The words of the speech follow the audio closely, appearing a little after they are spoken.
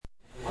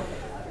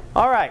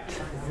All right.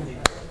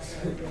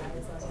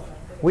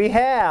 We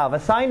have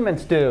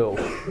assignments due.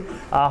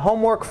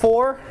 Homework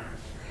 4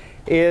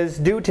 is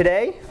due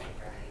today.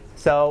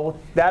 So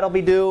that'll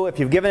be due if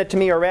you've given it to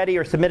me already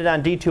or submitted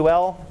on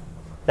D2L.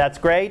 That's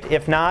great.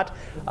 If not,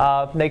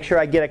 make sure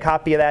I get a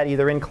copy of that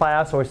either in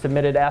class or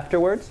submitted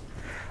afterwards.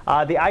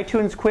 The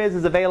iTunes quiz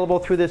is available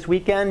through this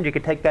weekend. You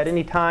can take that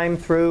anytime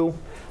through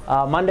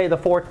Monday the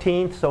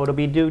 14th, so it'll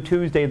be due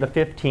Tuesday the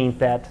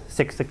 15th at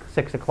 6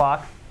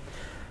 o'clock.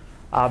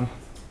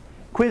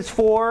 Quiz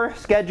 4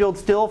 scheduled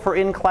still for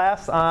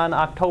in-class on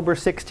October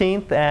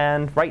 16th,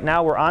 and right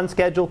now we're on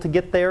schedule to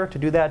get there to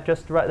do that.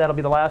 That'll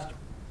be the last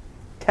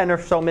 10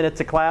 or so minutes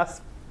of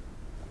class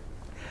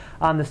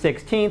on the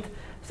 16th.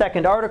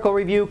 Second article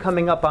review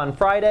coming up on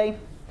Friday,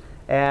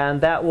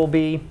 and that will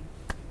be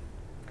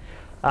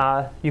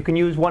you can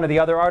use one of the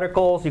other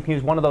articles. You can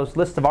use one of those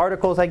lists of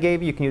articles I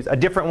gave you. You can use a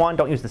different one.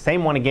 Don't use the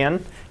same one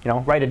again.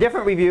 Write a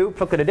different review,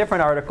 look at a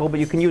different article, but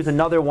you can use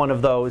another one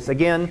of those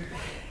again.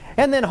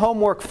 And then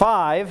homework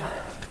 5.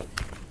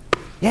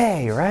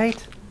 Yay,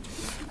 right?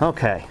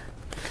 Okay.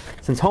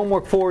 Since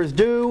homework 4 is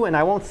due, and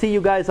I won't see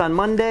you guys on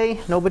Monday.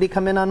 Nobody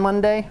come in on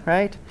Monday,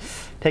 right?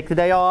 Take the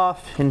day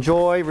off,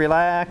 enjoy,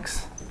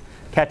 relax,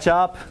 catch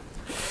up.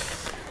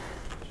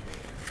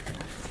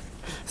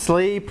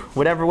 Sleep,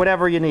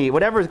 whatever you need.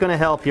 Whatever is going to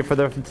help you for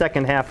the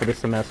second half of the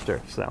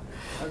semester. So.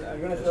 I'm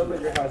going to show up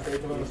at your house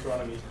later on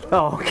astronomy.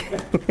 Oh, okay.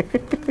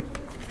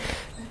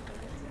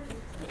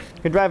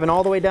 You're driving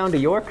all the way down to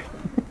York?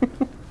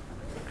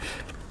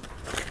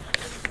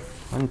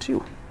 1,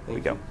 2. There we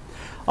go.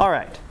 All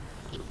right.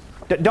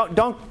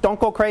 Don't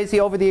go crazy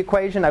over the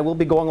equation. I will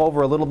be going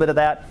over a little bit of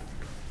that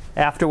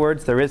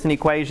afterwards. There is an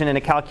equation and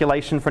a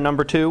calculation for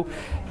number 2.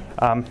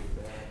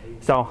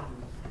 So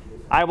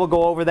I will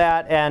go over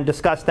that and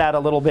discuss that a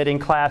little bit in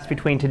class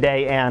between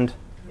today and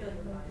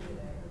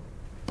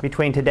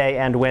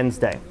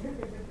Wednesday.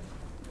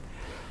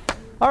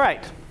 All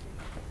right.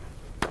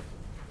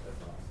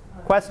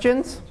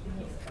 Questions?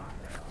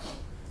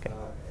 Okay.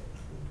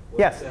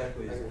 Yes?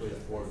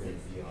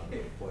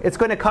 It's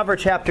going to cover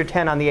chapter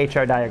 10 on the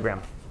HR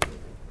diagram.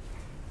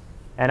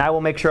 And I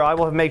will make sure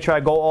I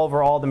go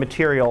over all the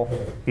material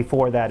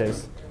before that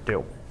is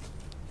due.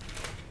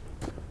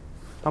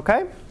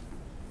 Okay?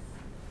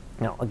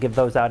 No, I'll give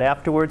those out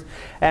afterwards.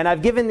 And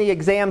I've given the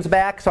exams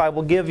back, so I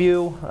will give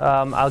you,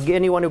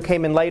 anyone who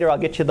came in later, I'll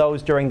get you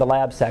those during the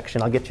lab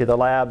section. I'll get you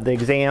the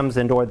exams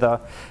and or the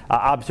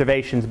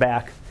observations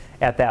back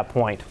at that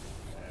point.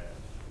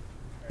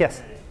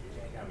 Yes?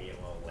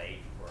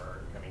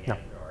 No.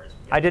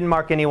 I didn't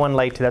mark anyone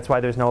late. That's why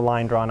there's no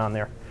line drawn on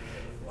there.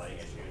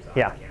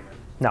 Yeah.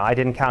 No, I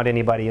didn't count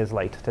anybody as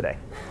late today.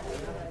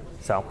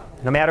 So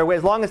no matter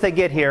as long as they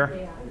get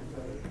here,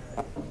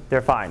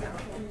 they're fine.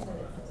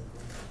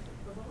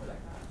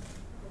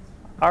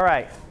 All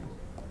right.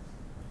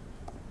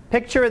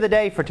 Picture of the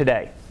day for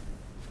today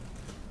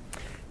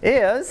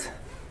is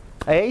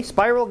a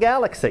spiral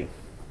galaxy.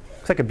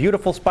 Looks like a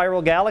beautiful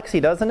spiral galaxy,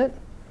 doesn't it?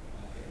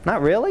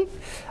 Not really.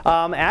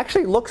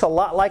 Actually looks a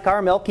lot like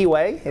our Milky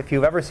Way. If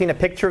you've ever seen a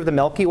picture of the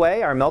Milky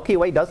Way, our Milky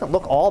Way doesn't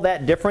look all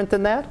that different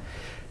than that.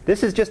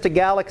 This is just a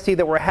galaxy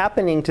that we're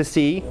happening to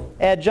see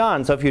edge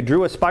on. So if you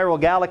drew a spiral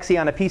galaxy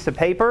on a piece of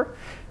paper,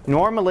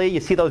 normally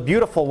you see those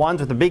beautiful ones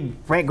with the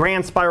big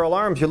grand spiral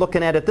arms, you're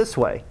looking at it this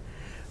way.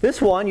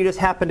 This one, you just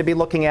happen to be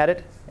looking at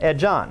it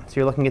edge on. So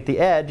you're looking at the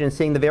edge and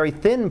seeing the very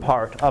thin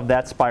part of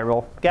that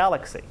spiral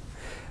galaxy.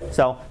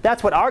 So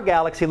that's what our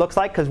galaxy looks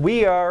like, because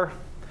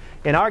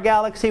in our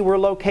galaxy, we're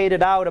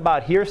located out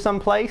about here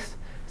someplace.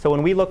 So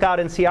when we look out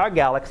and see our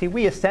galaxy,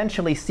 we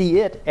essentially see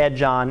it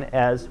edge on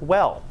as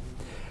well.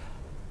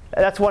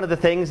 That's one of the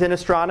things in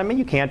astronomy.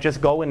 You can't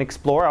just go and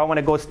explore. I want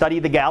to go study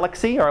the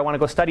galaxy, or I want to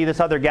go study this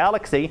other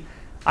galaxy.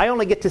 I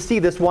only get to see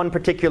this one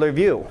particular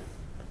view.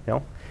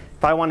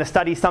 If I want to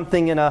study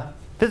something in a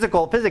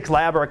physics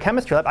lab or a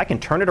chemistry lab, I can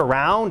turn it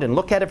around and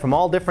look at it from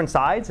all different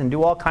sides and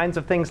do all kinds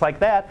of things like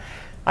that.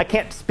 I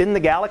can't spin the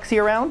galaxy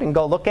around and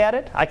go look at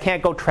it. I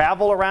can't go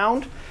travel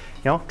around.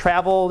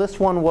 This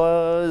one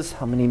was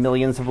how many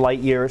millions of light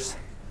years?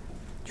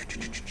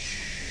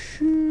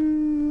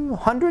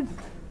 100?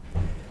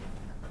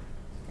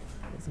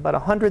 It's about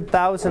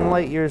 100,000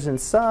 light years in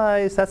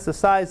size. That's the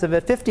size of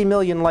it. 50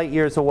 million light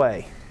years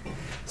away.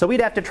 So we'd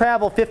have to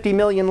travel 50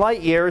 million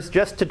light years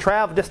just to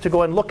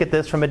go and look at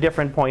this from a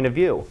different point of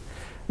view.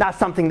 Not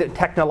something that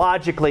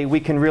technologically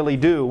we can really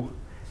do.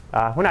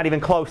 We're not even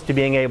close to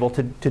being able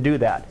to do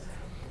that.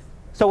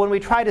 So when we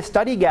try to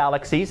study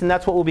galaxies, and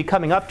that's what we'll be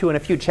coming up to in a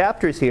few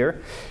chapters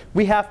here,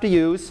 we have to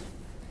use,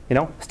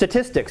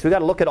 statistics. We've got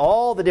to look at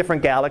all the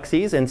different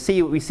galaxies and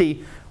see what we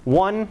see.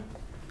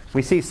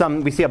 We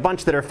see a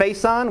bunch that are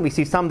face on. We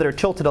see some that are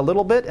tilted a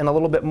little bit and a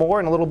little bit more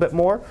and a little bit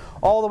more,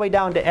 all the way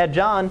down to edge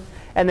on,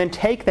 and then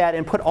take that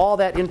and put all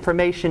that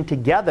information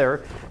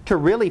together to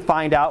really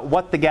find out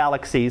what the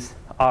galaxies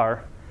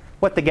are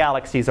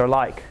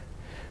like.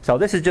 So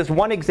this is just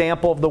one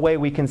example of the way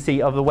we can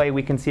see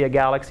a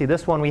galaxy.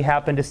 This one we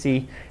happen to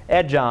see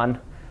edge on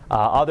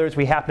Others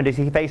we happen to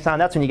see face on,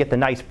 that's when you get the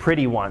nice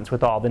pretty ones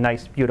with all the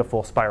nice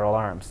beautiful spiral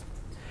arms.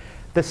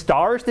 The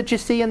stars that you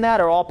see in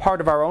that are all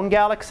part of our own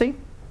galaxy.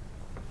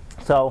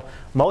 So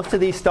most of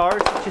these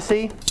stars that you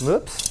see,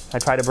 whoops, I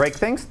try to break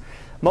things.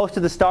 Most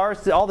of the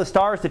stars, all the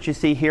stars that you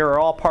see here are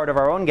all part of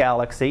our own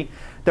galaxy.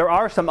 There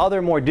are some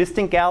other more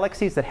distant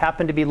galaxies that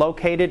happen to be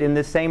located in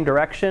this same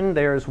direction.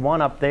 There's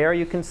one up there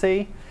you can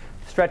see,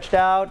 stretched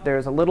out.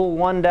 There's a little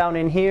one down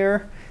in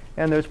here.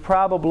 And there's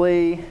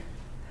probably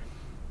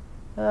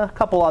a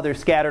couple others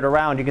scattered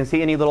around. You can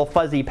see any little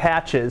fuzzy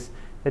patches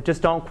that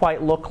just don't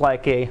quite look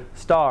like a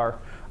star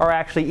are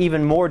actually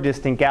even more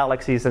distant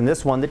galaxies than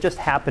this one that just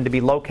happen to be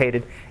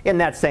located in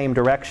that same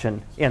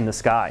direction in the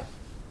sky.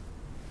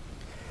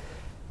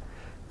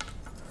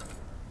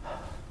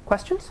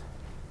 Questions?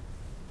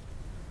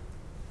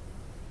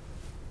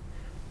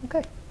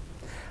 Okay.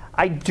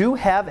 I do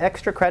have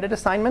extra credit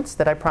assignments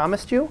that I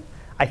promised you.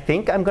 I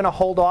think I'm going to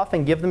hold off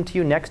and give them to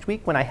you next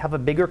week when I have a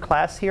bigger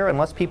class here,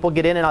 unless people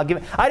get in and I'll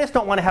give. I just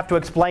don't want to have to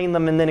explain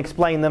them and then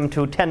explain them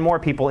to 10 more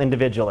people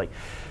individually.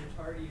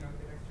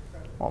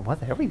 Well,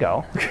 there we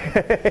go.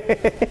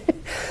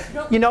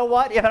 You know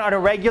what? If on a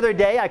regular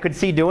day I could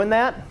see doing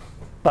that,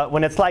 but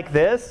when it's like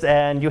this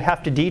and you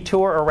have to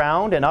detour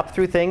around and up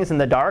through things in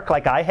the dark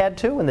like I had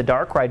to in the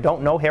dark where I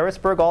don't know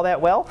Harrisburg all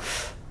that well,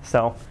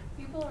 so.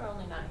 People are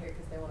only not here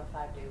because they want a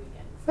 5-day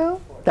weekend.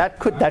 Well,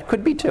 that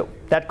could be too.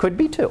 That could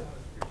be too.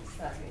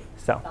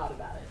 So. Thought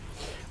about it.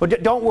 Well,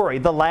 don't worry.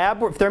 The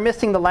lab, if they're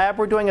missing the lab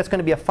we're doing, it's going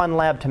to be a fun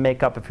lab to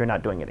make up if you're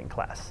not doing it in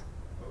class.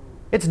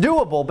 It's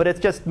doable, but it's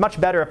just much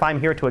better if I'm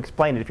here to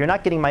explain it. If you're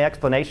not getting my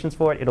explanations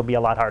for it, it'll be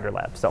a lot harder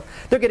lab. So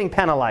they're getting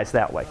penalized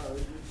that way.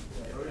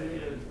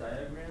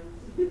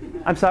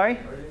 I'm sorry?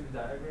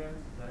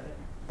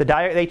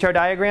 The HR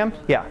diagram?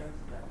 Yeah.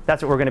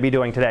 That's what we're going to be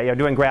doing today. You're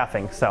doing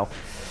graphing. So,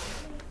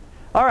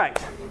 all right.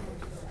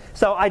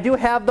 So I do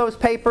have those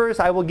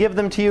papers. I will give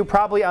them to you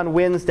probably on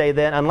Wednesday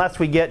then, unless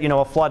we get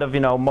a flood of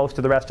most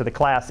of the rest of the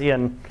class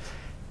in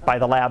by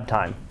the lab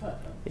time.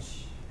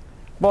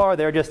 Or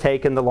they're just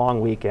taking the long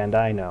weekend,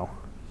 I know.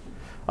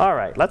 All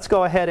right, let's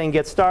go ahead and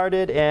get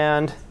started.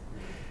 And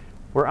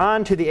we're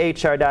on to the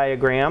HR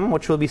diagram,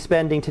 which we'll be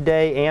spending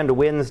today and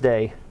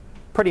Wednesday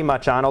pretty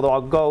much on, although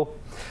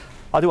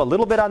I'll do a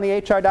little bit on the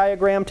HR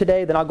diagram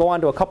today, then I'll go on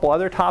to a couple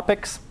other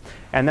topics,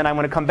 and then I'm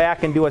going to come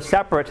back and do a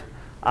separate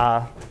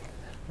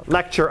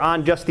lecture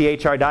on just the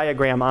HR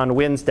diagram on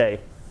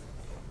Wednesday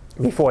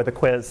before the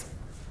quiz.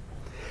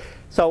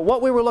 So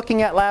what we were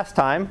looking at last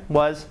time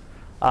was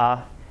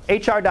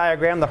HR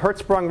diagram, the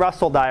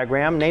Hertzsprung-Russell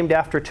diagram, named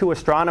after two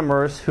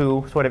astronomers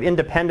who sort of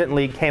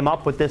independently came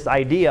up with this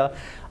idea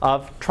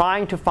of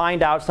trying to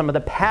find out some of the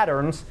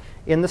patterns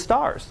in the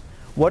stars.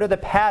 What are the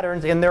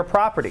patterns in their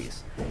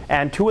properties?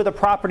 And two of the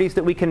properties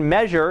that we can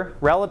measure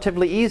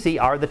relatively easy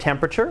are the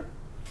temperature.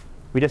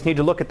 We just need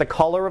to look at the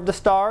color of the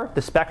star,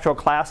 the spectral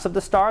class of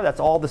the star. That's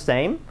all the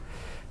same.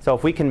 So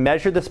if we can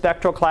measure the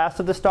spectral class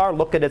of the star,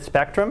 look at its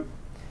spectrum.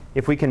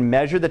 If we can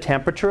measure the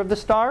temperature of the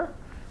star,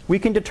 we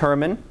can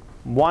determine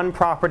one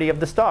property of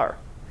the star.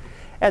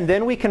 And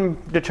then we can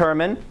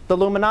determine the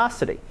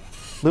luminosity.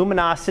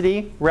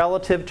 Luminosity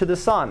relative to the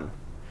sun.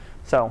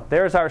 So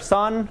there's our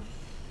sun,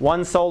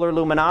 one solar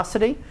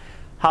luminosity.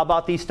 How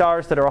about these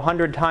stars that are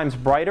 100 times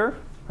brighter?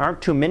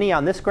 Aren't too many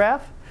on this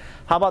graph.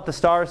 How about the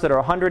stars that are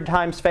 100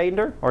 times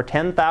fainter or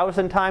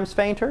 10,000 times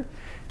fainter?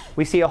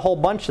 We see a whole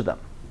bunch of them.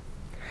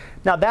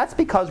 Now that's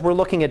because we're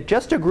looking at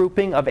just a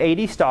grouping of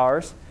 80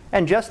 stars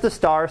and just the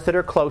stars that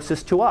are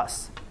closest to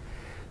us.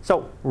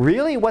 So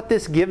really what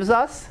this gives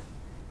us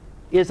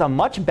is a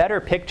much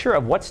better picture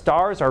of what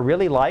stars are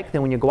really like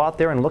than when you go out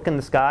there and look in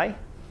the sky.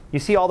 You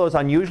see all those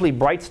unusually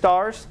bright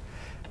stars?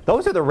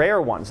 Those are the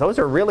rare ones. Those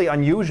are really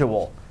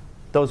unusual.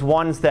 Those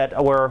ones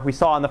that we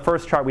saw on the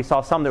first chart, we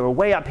saw some that were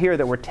way up here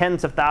that were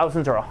tens of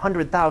thousands or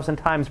 100,000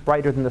 times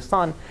brighter than the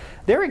sun.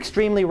 They're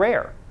extremely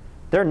rare.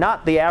 They're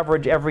not the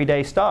average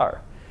everyday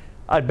star.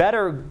 A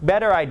better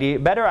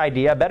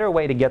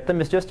way to get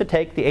them is just to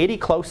take the 80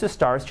 closest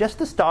stars, just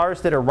the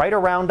stars that are right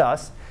around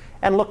us,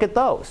 and look at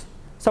those.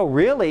 So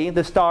really,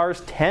 the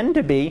stars tend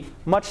to be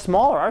much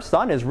smaller. Our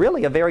sun is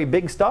really a very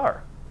big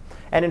star.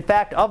 And in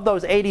fact, of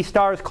those 80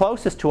 stars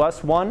closest to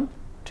us, 1,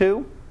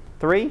 2,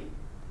 3,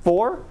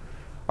 4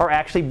 are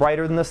actually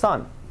brighter than the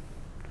sun.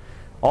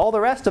 All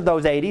the rest of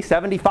those 80,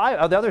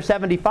 75, the other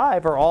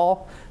 75 are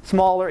all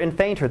smaller and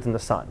fainter than the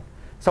sun.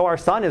 So our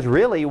sun is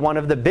really one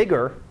of the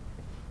bigger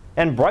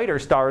and brighter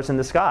stars in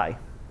the sky,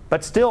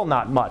 but still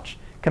not much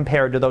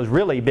compared to those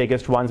really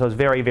biggest ones, those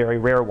very, very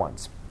rare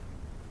ones.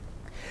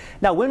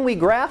 Now when we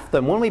graph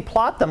them, when we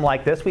plot them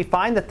like this, we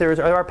find that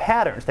there are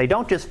patterns. They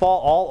don't just fall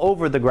all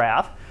over the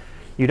graph.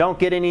 You don't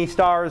get any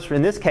stars,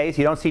 in this case,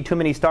 you don't see too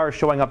many stars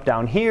showing up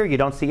down here. You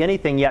don't see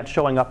anything yet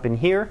showing up in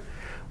here.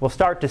 We'll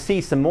start to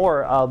see some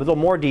more, a little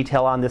more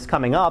detail on this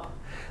coming up.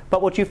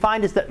 But what you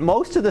find is that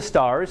most of the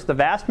stars, the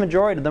vast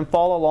majority of them,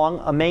 fall along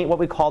what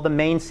we call the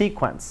main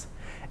sequence.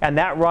 And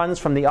that runs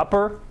from the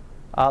upper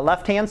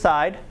left-hand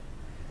side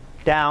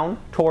down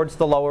towards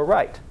the lower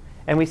right.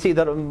 And we see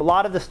that a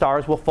lot of the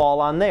stars will fall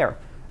on there.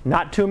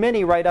 Not too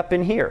many right up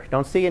in here.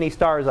 Don't see any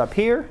stars up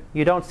here.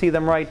 You don't see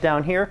them right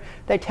down here.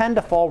 They tend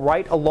to fall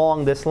right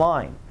along this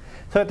line.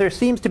 So there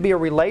seems to be a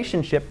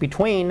relationship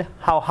between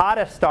how hot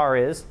a star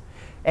is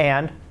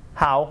and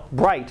how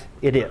bright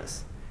it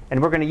is.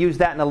 And we're going to use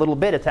that in a little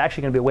bit. It's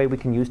actually going to be a way we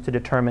can use to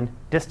determine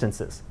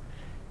distances,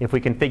 if we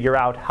can figure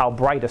out how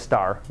bright a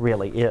star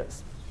really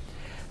is.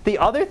 The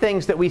other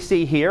things that we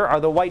see here are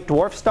the white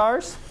dwarf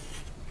stars.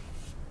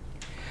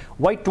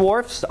 White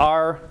dwarfs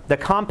are the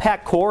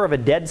compact core of a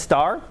dead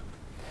star.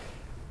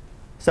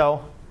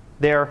 So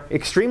they're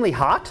extremely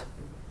hot.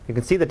 You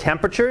can see the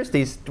temperatures.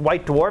 These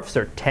white dwarfs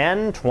are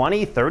 10,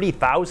 20,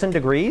 30,000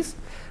 degrees.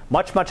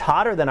 Much, much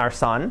hotter than our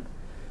sun.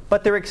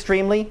 But they're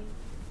extremely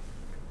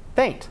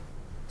faint.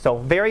 So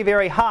very,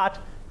 very hot,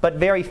 but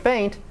very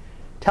faint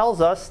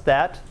tells us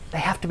that they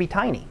have to be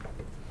tiny.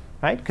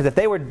 Right? Because if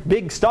they were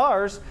big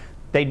stars,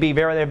 they'd be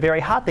very, very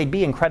hot. They'd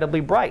be incredibly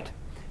bright.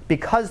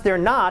 Because they're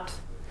not,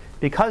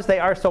 because they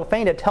are so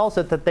faint, it tells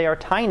us that they are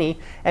tiny.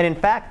 And in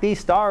fact, these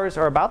stars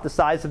are about the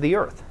size of the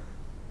Earth.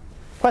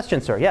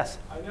 Question, sir? Yes?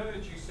 I know that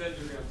you said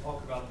you're going to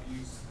talk about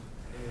these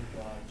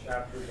in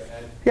chapters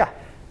ahead. Yeah.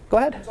 Go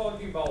ahead. You're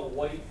talking about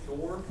white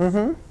dwarfs,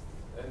 Mm-hmm.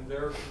 and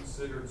they're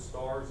considered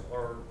stars,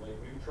 or like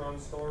neutron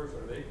stars.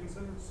 Are they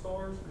considered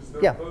stars? Because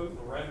they're Yeah. both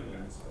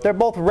remnants. They're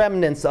both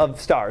remnants of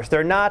stars.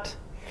 They're not,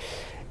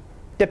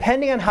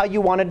 depending on how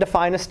you want to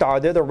define a star,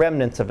 they're the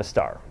remnants of a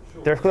star.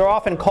 They're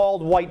often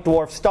called white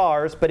dwarf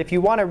stars, but if you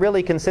want to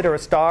really consider a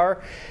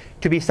star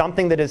to be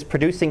something that is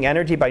producing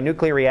energy by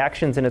nuclear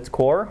reactions in its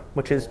core,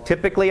 which is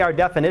typically our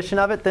definition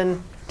of it,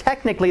 then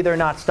technically they're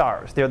not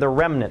stars. They're the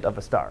remnant of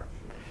a star.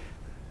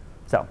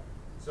 So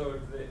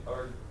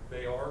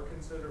they are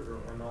considered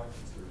or not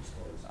considered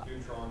stars?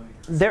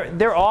 Neutron.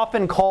 they're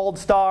often called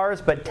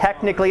stars, but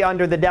technically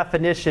under the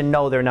definition,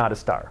 no, they're not a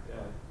star. Yeah.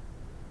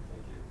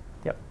 Thank you.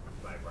 Yep.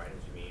 By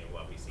brightness, you mean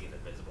what we see in the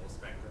visible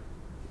spectrum?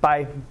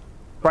 By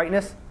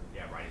brightness?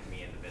 Yeah, brightness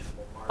mean the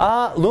visible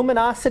part?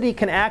 Luminosity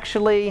can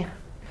actually,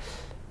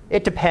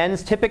 it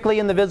depends. Typically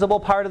in the visible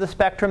part of the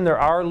spectrum, there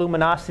are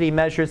luminosity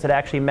measures that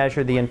actually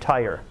measure the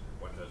entire.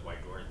 Wouldn't those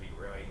white dwarfs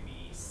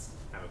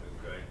have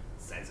a good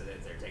sense of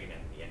it? They're taking it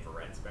in the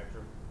infrared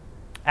spectrum?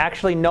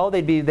 Actually, no,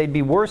 they'd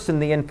be worse in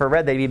the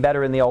infrared. They'd be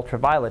better in the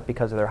ultraviolet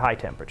because of their high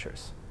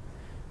temperatures.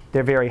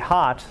 They're very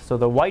hot, so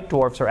the white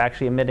dwarfs are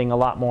actually emitting a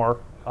lot more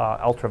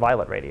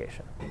ultraviolet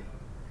radiation.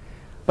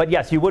 But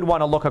yes, you would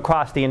want to look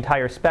across the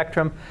entire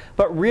spectrum.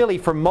 But really,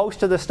 for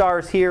most of the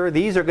stars here,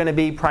 these are going to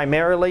be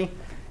primarily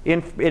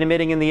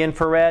emitting in the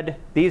infrared.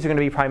 These are going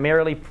to be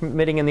primarily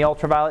emitting in the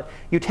ultraviolet.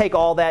 You take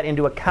all that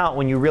into account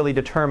when you really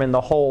determine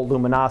the whole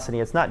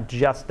luminosity. It's not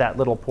just that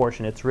little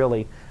portion. It's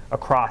really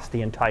across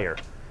the entire.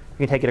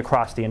 You can take it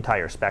across the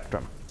entire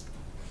spectrum.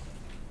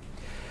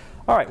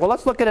 All right, well,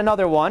 let's look at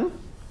another one.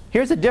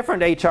 Here's a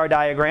different HR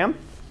diagram.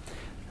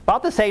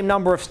 About the same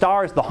number of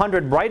stars, the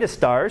 100 brightest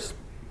stars.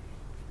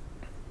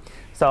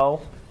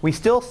 So we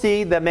still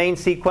see the main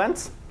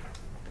sequence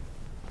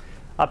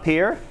up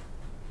here.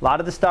 A lot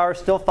of the stars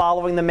still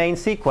following the main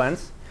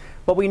sequence.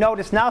 But we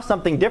notice now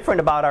something different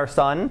about our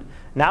sun.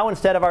 Now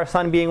instead of our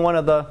sun being one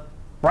of the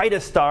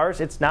brightest stars,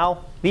 it's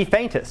now the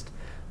faintest.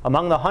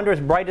 Among the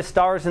 100 brightest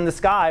stars in the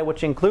sky,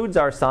 which includes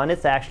our sun,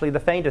 it's actually the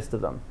faintest of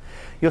them.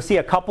 You'll see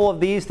a couple of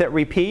these that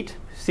repeat.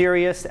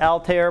 Sirius,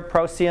 Altair,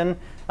 Procyon,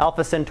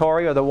 Alpha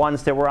Centauri are the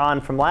ones that were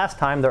on from last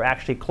time. They're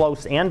actually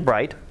close and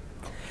bright.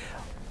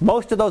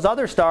 Most of those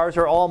other stars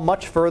are all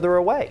much further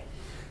away.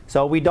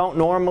 So you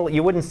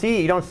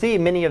don't see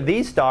many of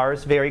these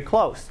stars very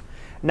close.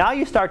 Now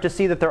you start to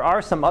see that there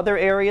are some other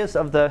areas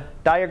of the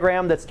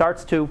diagram that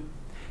starts to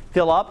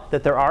fill up,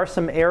 that there are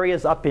some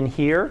areas up in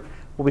here,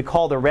 what we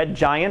call the red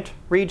giant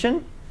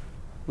region,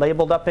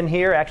 labeled up in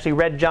here. Actually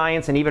red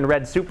giants and even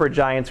red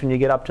supergiants when you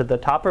get up to the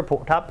top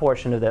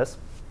portion of this.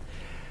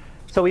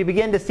 So we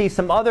begin to see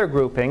some other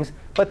groupings,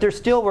 but there's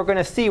still, we're going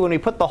to see, when we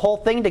put the whole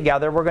thing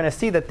together, we're going to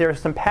see that there's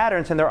some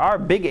patterns, and there are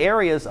big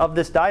areas of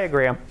this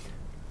diagram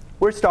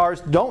where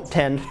stars don't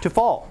tend to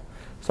fall.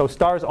 So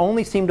stars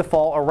only seem to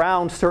fall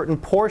around certain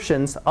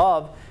portions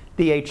of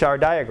the HR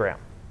diagram.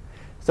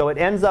 So it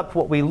ends up,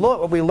 what we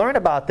learn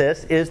about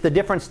this is the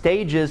different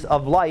stages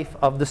of life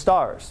of the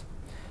stars.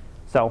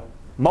 So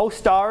most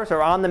stars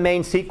are on the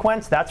main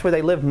sequence. That's where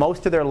they live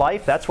most of their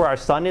life. That's where our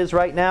sun is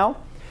right now.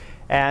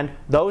 And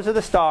those are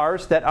the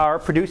stars that are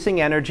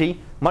producing energy,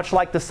 much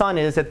like the sun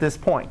is at this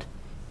point,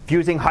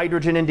 fusing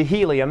hydrogen into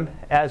helium,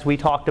 as we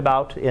talked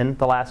about in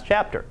the last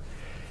chapter.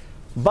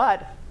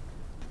 But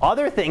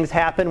other things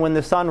happen when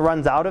the sun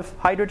runs out of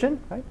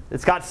hydrogen. Right?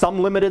 It's got some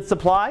limited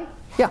supply.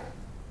 Yeah?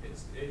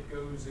 It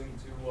goes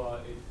into,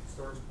 it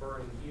starts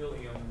burning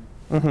helium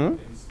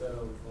instead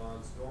of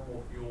its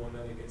normal fuel, and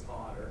then it gets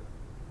hotter.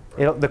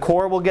 Right? The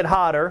core will get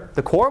hotter.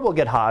 The core will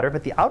get hotter,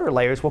 but the outer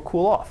layers will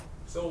cool off.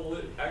 So will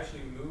it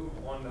actually move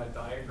on that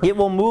diagram? It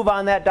will move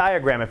on that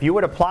diagram. If you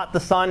were to plot the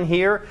sun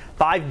here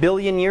 5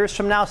 billion years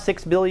from now,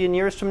 6 billion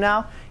years from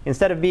now,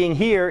 instead of being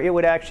here, it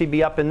would actually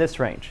be up in this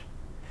range.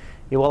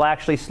 It will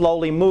actually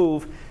slowly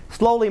move.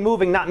 Slowly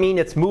moving not mean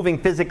it's moving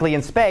physically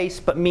in space,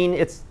 but mean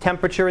its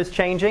temperature is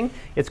changing.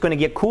 It's going to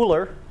get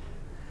cooler,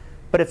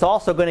 but it's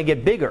also going to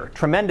get bigger,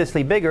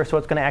 tremendously bigger, so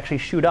it's going to actually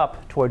shoot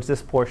up towards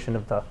this portion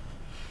of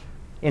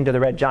into the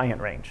red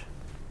giant range.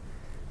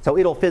 So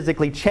it'll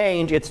physically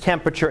change its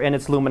temperature and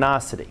its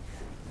luminosity.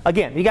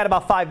 Again, you got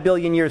about 5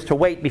 billion years to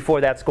wait before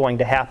that's going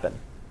to happen.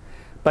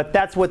 But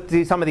that's what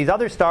some of these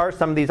other stars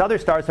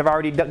have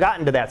already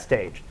gotten to that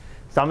stage.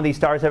 Some of these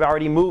stars have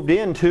already moved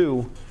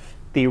into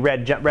the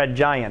red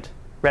giant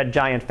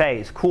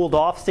phase, cooled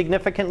off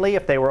significantly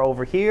if they were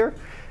over here.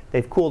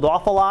 They've cooled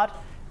off a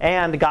lot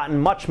and gotten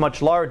much,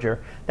 much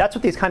larger. That's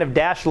what these kind of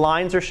dashed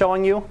lines are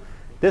showing you.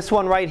 This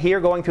one right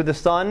here going through the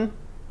sun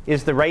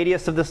is the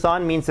radius of the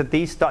sun, means that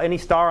any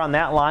star on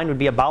that line would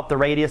be about the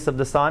radius of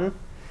the sun.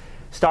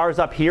 Stars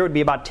up here would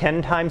be about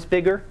 10 times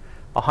bigger,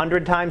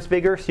 100 times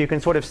bigger. So you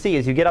can sort of see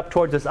as you get up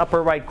towards this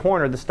upper right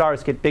corner, the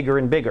stars get bigger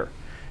and bigger.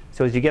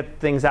 So as you get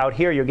things out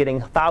here, you're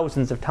getting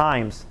thousands of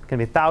times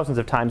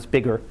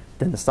bigger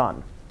than the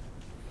sun.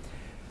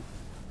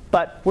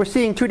 But we're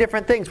seeing two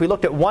different things. We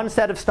looked at one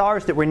set of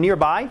stars that were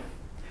nearby.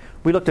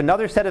 We looked at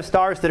another set of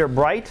stars that are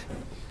bright.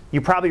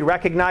 You probably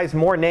recognize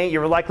more names.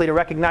 You're likely to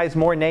recognize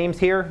more names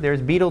here.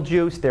 There's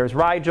Betelgeuse, there's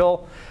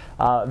Rigel,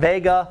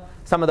 Vega,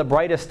 some of the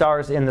brightest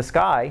stars in the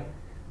sky.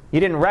 You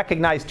didn't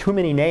recognize too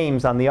many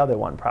names on the other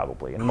one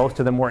probably, and most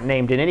of them weren't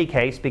named in any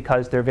case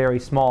because they're very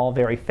small,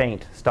 very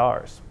faint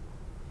stars.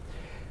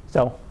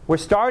 So we're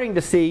starting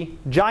to see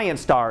giant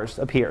stars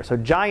appear. So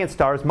giant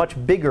stars much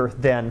bigger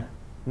than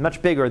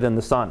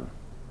the sun.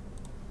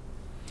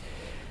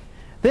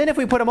 Then if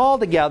we put them all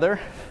together,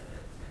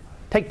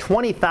 take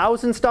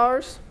 20,000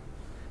 stars.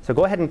 So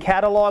go ahead and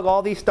catalog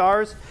all these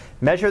stars,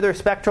 measure their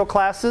spectral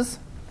classes.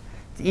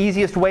 The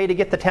easiest way to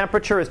get the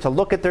temperature is to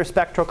look at their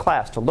spectral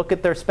class, to look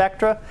at their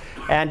spectra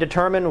and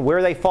determine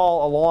where they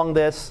fall along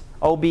this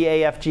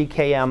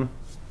OBAFGKM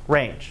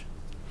range.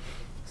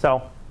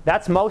 So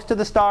that's most of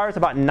the stars,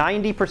 about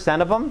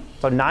 90% of them.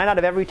 So 9 out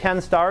of every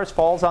 10 stars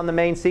falls on the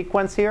main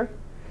sequence here.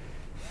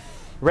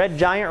 Red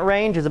giant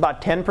range is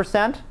about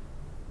 10%,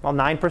 well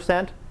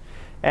 9%.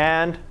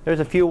 And there's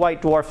a few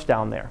white dwarfs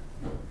down there.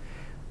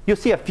 You'll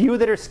see a few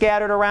that are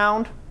scattered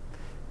around.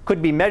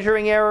 Could be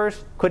measuring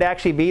errors. Could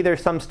actually be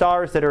there's some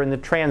stars that are in the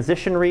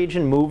transition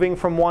region moving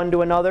from one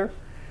to another.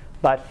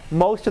 But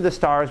most of the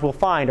stars we'll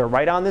find are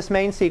right on this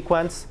main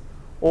sequence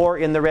or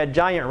in the red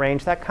giant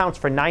range. That counts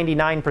for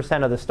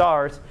 99% of the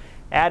stars.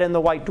 Add in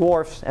the white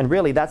dwarfs, and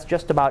really that's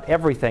just about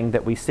everything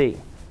that we see.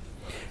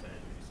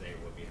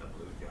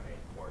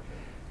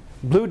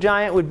 Blue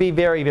giant would be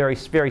very, very,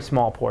 very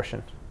small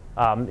portion.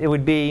 It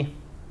would be,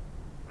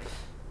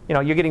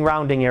 you're getting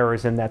rounding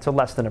errors in that, so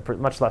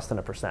much less than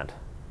a percent,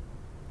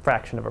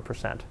 fraction of a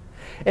percent.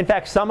 In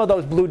fact, some of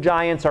those blue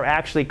giants are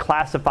actually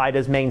classified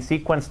as main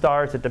sequence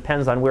stars. It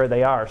depends on where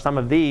they are. Some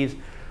of these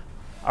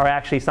are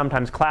actually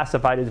sometimes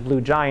classified as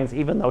blue giants,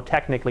 even though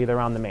technically they're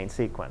on the main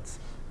sequence.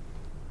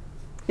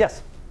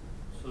 Yes?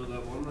 So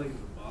that one like at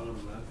the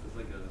bottom left is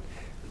like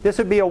a... This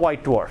would be a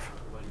white dwarf.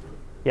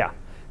 Yeah.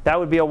 That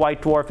would be a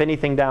white dwarf,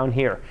 anything down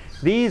here.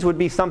 These would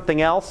be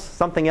something else.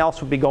 Something else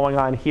would be going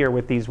on here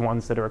with these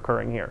ones that are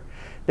occurring here.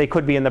 They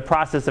could be in the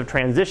process of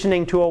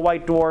transitioning to a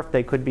white dwarf.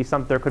 There could be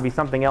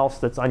something else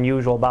that's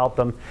unusual about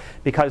them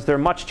because they're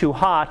much too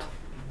hot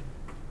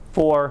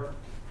for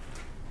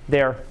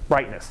their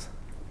brightness.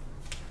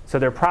 So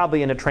they're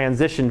probably in a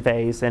transition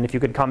phase, and if you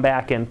could come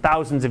back in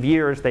thousands of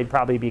years, they'd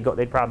probably be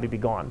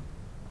gone.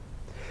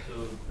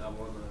 So that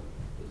one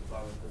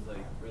is like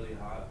really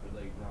hot,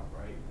 but like not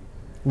bright.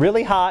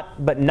 Really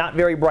hot, but not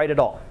very bright at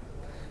all.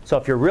 So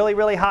if you're a really,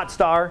 really hot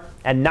star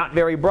and not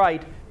very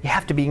bright, you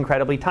have to be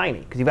incredibly tiny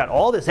because you've got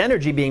all this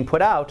energy being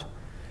put out,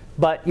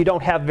 but you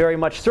don't have very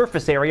much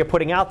surface area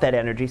putting out that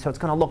energy, so it's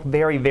going to look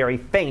very, very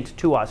faint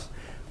to us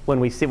when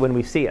we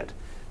see it.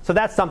 So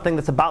that's something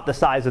that's about the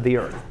size of the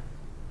Earth.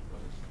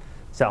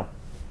 So,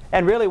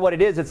 and really what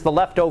it is, it's the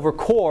leftover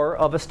core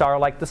of a star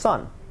like the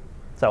sun.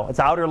 So its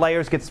outer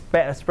layers get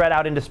spread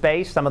out into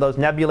space, some of those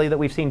nebulae that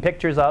we've seen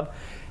pictures of,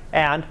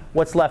 and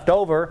what's left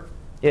over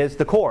is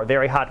the core,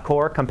 very hot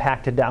core,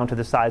 compacted down to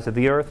the size of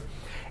the Earth,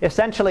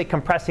 essentially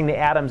compressing the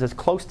atoms as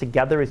close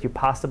together as you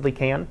possibly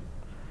can.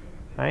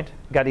 Right?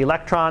 You've got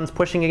electrons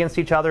pushing against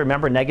each other.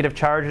 Remember, negative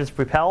charges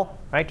repel,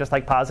 right? Just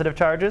like positive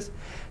charges.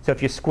 So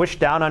if you squish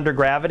down under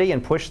gravity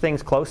and push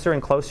things closer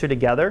and closer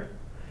together,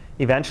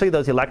 eventually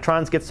those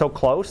electrons get so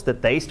close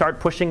that they start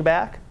pushing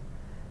back.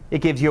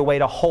 It gives you a way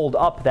to hold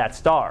up that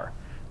star.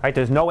 Right?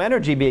 There's no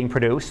energy being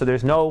produced, so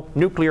there's no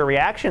nuclear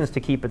reactions to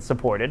keep it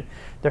supported.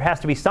 There has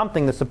to be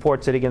something that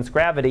supports it against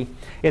gravity.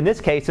 In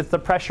this case, it's the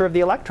pressure of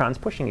the electrons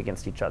pushing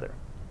against each other.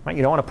 Right?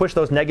 You don't want to push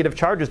those negative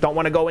charges, don't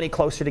want to go any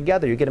closer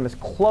together. You get them as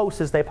close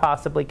as they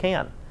possibly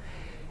can.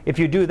 If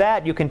you do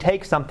that, you can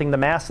take something the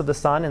mass of the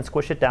sun and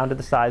squish it down to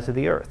the size of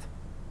the Earth.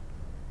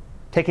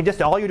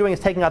 All you're doing is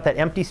taking out that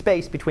empty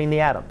space between the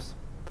atoms.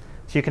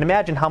 So you can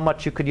imagine how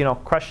much you could,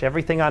 crush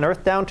everything on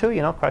Earth down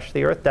to, crush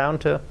the Earth down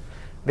to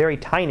very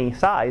tiny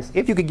size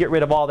if you could get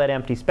rid of all that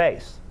empty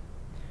space.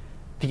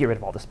 If you get rid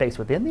of all the space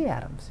within the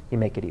atoms, you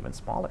make it even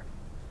smaller.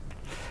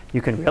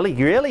 You can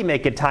really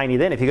make it tiny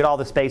then if you get all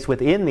the space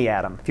within the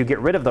atom, if you get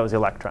rid of those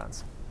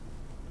electrons.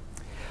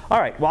 All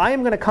right, well, I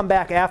am going to come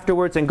back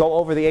afterwards and go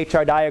over the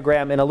HR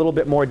diagram in a little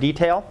bit more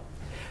detail.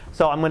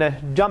 So I'm going to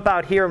jump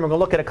out here and we're going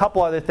to look at a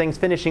couple other things,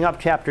 finishing up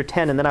chapter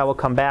 10, and then I will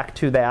come back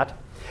to that.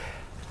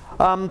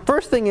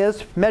 First thing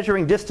is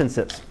measuring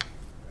distances.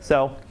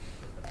 So,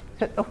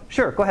 oh,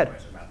 sure, go ahead.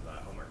 Question about the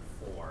homework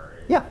 4.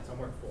 Yeah. Does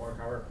homework 4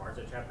 cover parts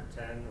of chapter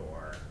 10,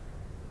 or?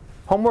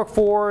 Homework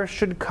 4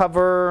 should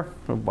cover,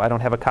 I don't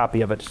have a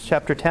copy of it.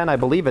 Chapter 10, I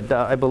believe it.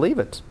 Because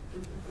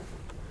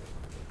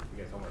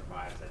homework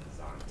 5 says it's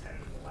on 10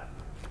 and 11.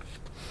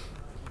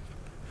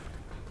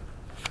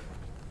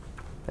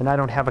 And I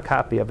don't have a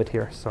copy of it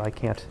here, so I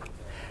can't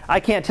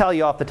tell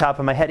you off the top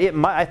of my head.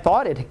 I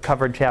thought it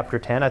covered chapter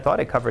 10. I thought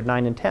it covered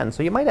 9 and 10.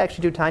 So you might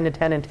actually do 9 and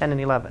 10 and 10 and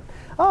 11.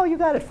 Oh, you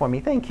got it for me.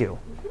 Thank you.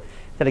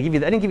 I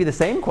didn't give you the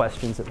same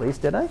questions at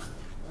least, did I?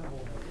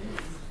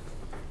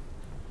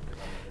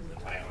 The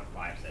title on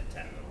 5 said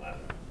 10 and 11.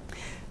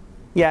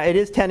 Yeah, it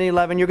is 10 and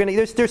 11.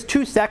 There's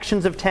two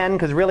sections of 10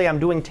 because really I'm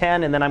doing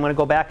 10 and then I'm going to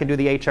go back and do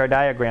the HR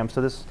diagram.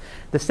 So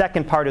the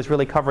second part is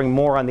really covering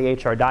more on the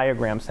HR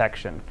diagram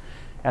section.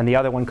 And the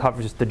other one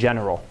covers the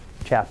general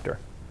chapter.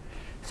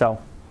 So,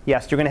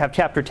 yes, you're going to have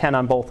chapter 10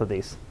 on both of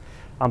these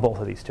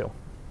two.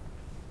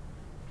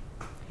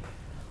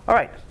 All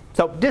right,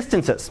 so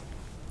distances.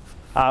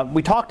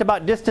 We talked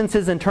about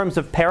distances in terms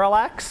of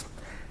parallax.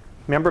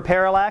 Remember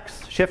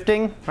parallax,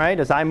 shifting, right?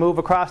 As I move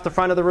across the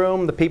front of the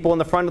room, the people in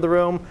the front of the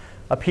room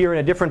appear in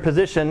a different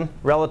position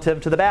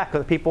relative to the back of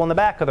the people in the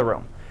back of the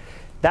room.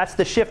 That's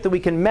the shift that we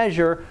can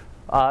measure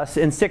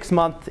in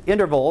 6-month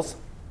intervals,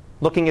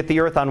 looking at the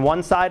Earth on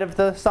one side of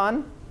the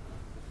sun.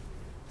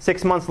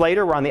 6 months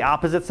later, we're on the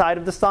opposite side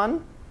of the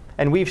sun,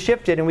 and we've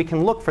shifted, and we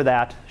can look for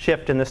that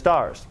shift in the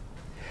stars.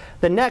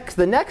 The next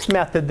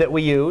method that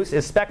we use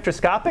is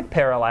spectroscopic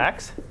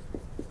parallax.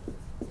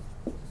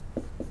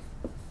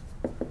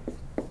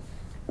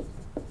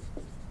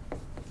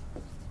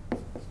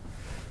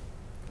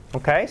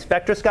 Okay,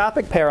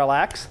 spectroscopic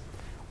parallax,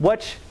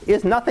 which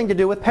is nothing to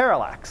do with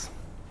parallax.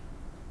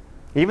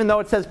 Even though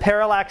it says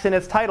parallax in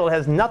its title, it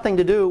has nothing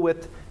to do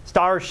with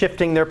stars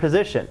shifting their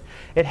position.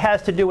 It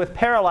has to do with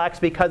parallax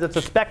because it's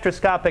a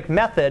spectroscopic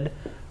method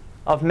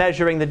of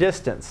measuring the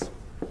distance.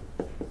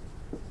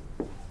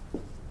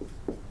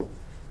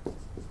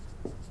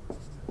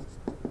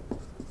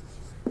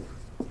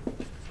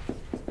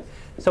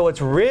 So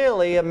it's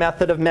really a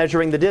method of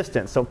measuring the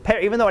distance. So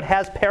even though it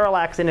has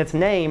parallax in its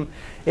name,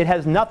 it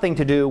has nothing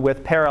to do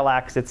with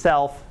parallax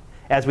itself,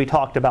 as we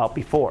talked about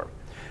before.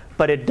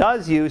 But it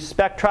does use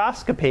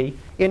spectroscopy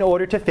in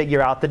order to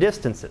figure out the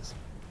distances.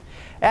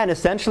 And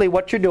essentially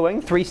what you're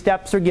doing, 3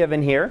 steps are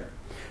given here.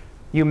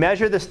 You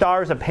measure the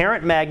star's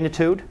apparent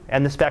magnitude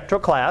and the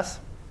spectral class.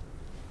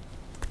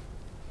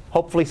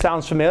 Hopefully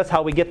sounds familiar. That's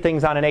how we get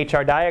things on an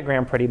HR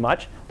diagram pretty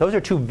much. Those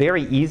are 2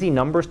 very easy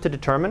numbers to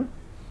determine.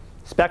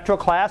 Spectral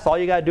class, all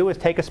you got to do is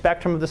take a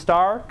spectrum of the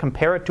star,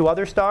 compare it to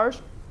other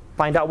stars,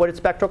 find out what its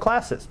spectral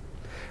class is.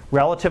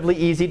 Relatively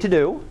easy to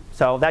do.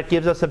 So that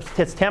gives us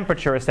its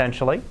temperature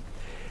essentially.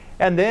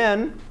 And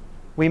then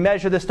we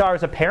measure the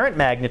star's apparent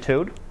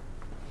magnitude.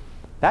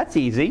 That's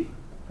easy.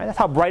 Right? That's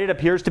how bright it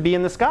appears to be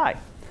in the sky.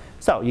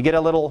 So you get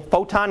a little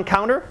photon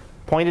counter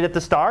pointed at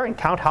the star and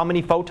count how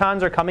many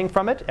photons are coming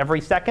from it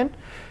every second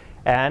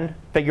and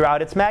figure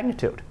out its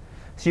magnitude.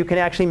 So you can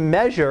actually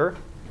measure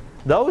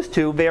those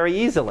 2 very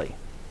easily.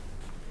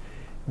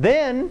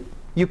 Then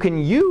you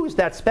can use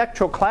that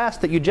spectral class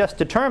that you just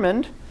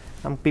determined.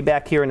 I'll be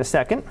back here in a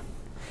second.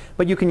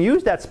 But you can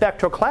use that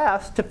spectral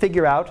class to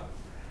figure out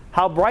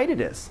how bright it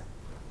is.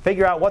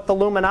 Figure out what the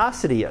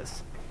luminosity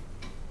is.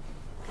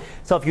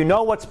 So if you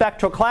know what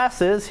spectral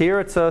class is, here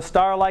it's a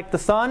star like the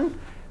sun,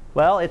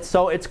 well, it's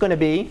going to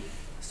be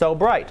so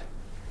bright.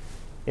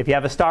 If you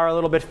have a star a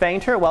little bit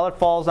fainter, well, it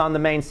falls on the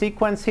main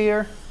sequence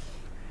here.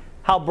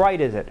 How bright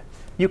is it?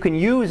 You can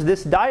use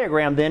this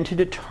diagram then to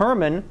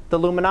determine the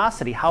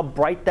luminosity, how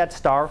bright that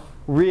star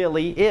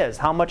really is,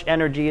 how much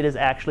energy it is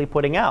actually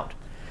putting out.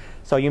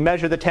 So you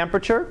measure the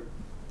temperature,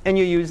 and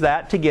you use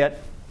that to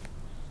get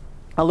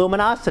a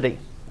luminosity.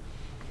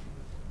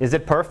 Is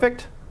it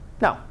perfect?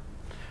 No.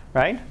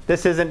 Right?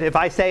 This isn't, if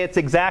I say it's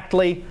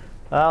exactly,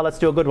 let's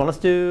do a good one. Let's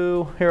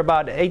do here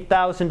about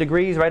 8,000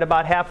 degrees, right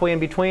about halfway in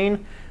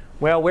between.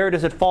 Well, where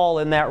does it fall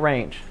in that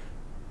range?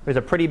 There's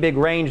a pretty big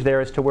range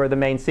there as to where the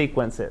main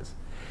sequence is.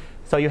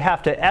 So you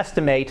have to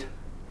estimate,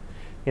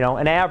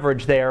 an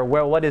average there.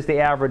 Well, what is the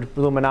average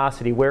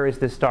luminosity? Where is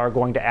this star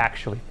going to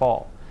actually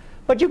fall?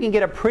 But you can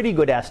get a pretty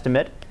good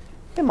estimate.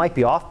 It might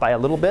be off by a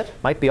little bit.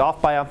 Might be off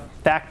by a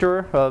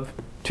factor of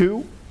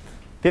 2,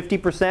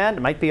 50%.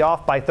 It might be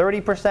off by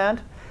 30%.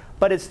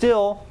 But it's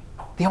still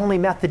the only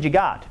method you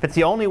got. If it's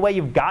the only way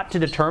you've got to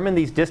determine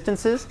these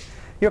distances,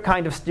 you're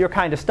kind of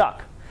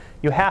stuck.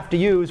 You have to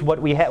use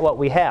what we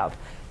have.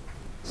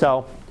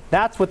 So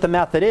that's what the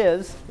method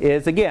is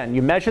again,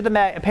 you measure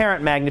the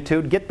apparent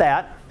magnitude, get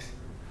that,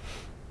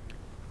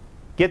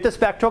 get the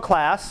spectral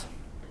class,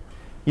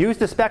 use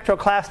the spectral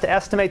class to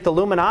estimate the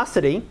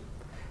luminosity,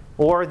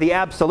 or the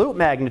absolute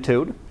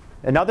magnitude,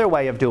 another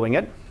way of doing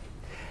it,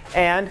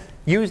 and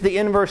use the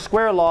inverse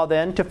square law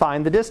then to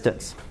find the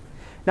distance.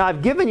 Now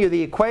I've given you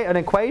an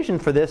equation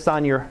for this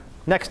on your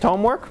next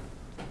homework,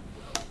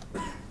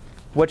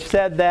 which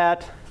said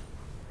that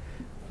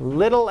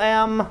little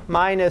m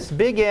minus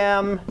big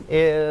M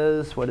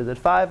is, what is it,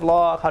 5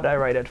 log, how do I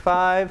write it,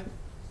 5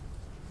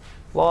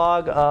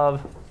 log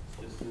of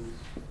Distance.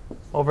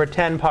 over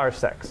 10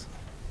 parsecs.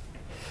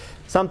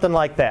 Something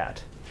like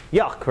that.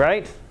 Yuck,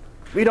 right?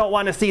 We don't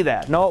want to see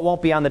that. No, it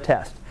won't be on the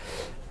test.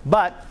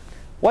 But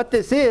what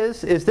this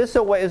is this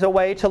a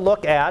way to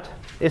look at,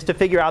 is to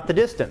figure out the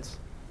distance.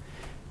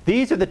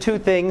 These are the two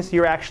things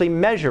you're actually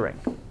measuring.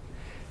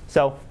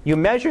 So you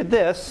measured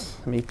this.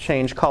 Let me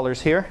change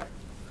colors here.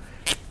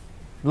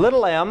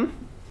 Little m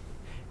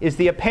is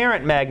the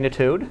apparent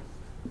magnitude.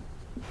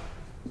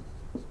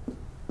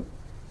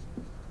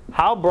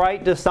 How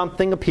bright does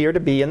something appear to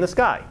be in the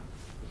sky?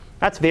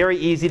 That's very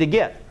easy to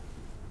get.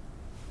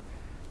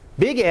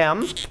 Big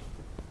M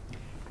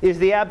is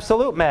the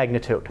absolute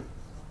magnitude.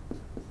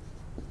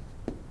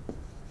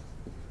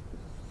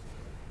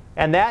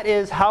 And that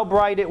is how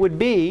bright it would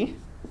be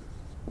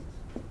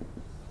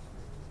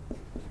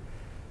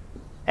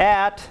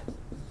at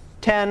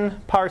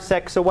 10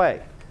 parsecs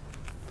away.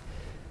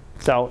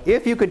 So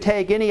if you could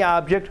take any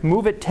object,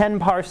 move it 10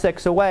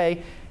 parsecs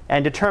away,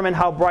 and determine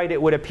how bright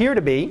it would appear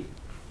to be,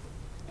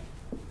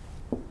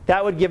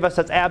 that would give us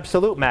its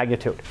absolute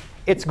magnitude.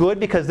 It's good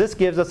because this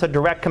gives us a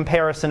direct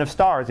comparison of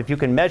stars. If you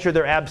can measure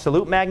their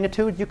absolute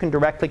magnitude, you can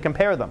directly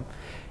compare them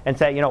and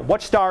say,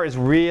 what star is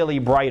really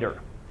brighter?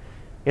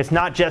 It's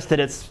not just that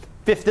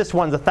this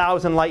one's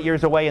 1,000 light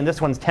years away and this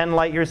one's 10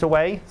 light years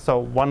away, so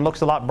one looks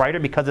a lot brighter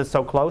because it's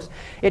so close.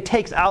 It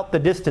takes out the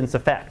distance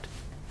effect.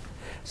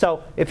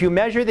 So if you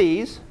measure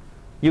these,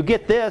 you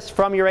get this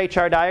from your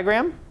HR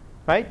diagram,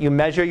 right? You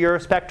measure your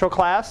spectral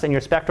class, and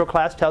your spectral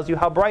class tells you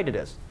how bright it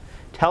is,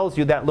 tells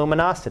you that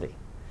luminosity.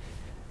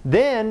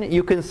 Then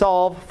you can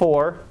solve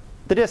for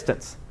the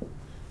distance.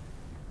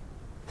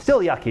 Still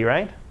yucky,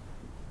 right?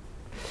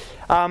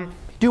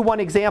 Do one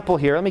example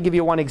here. Let me give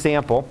you one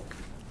example.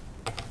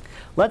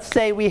 Let's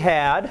say we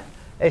had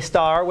a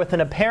star with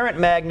an apparent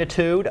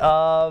magnitude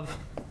of,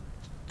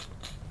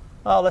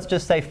 let's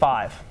just say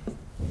 5.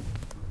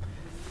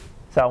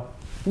 So,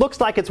 looks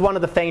like it's one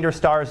of the fainter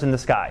stars in the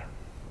sky.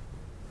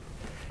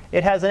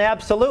 It has an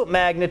absolute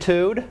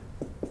magnitude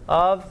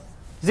of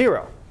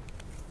 0.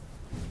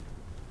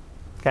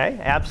 Okay,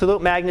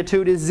 absolute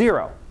magnitude is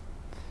 0.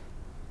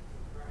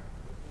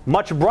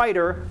 Much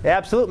brighter, the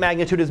absolute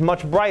magnitude is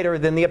much brighter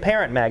than the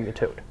apparent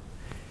magnitude.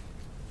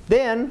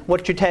 Then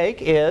what you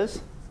take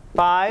is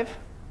 5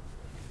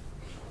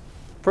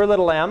 for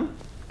little m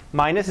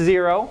minus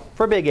 0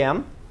 for big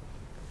M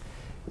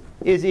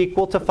is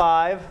equal to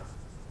 5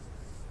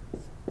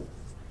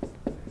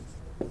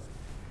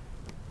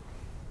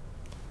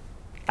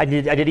 I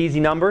did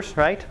easy numbers,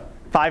 right?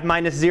 5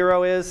 minus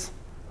 0 is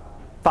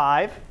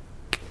 5.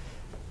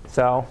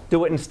 So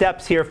do it in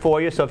steps here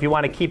for you, so if you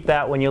want to keep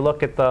that when you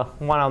look at the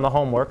one on the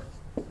homework.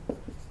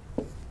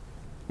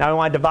 Now we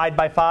want to divide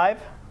by 5.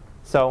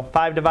 So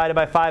 5 divided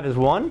by 5 is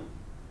 1.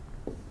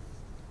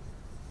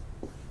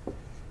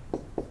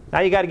 Now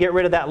you got to get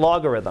rid of that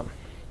logarithm.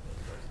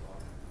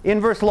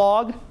 Inverse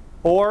log,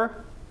 or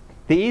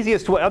the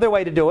easiest other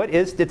way to do it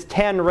is it's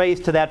 10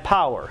 raised to that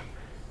power.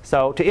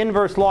 So to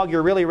inverse log,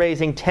 you're really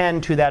raising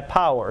 10 to that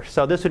power.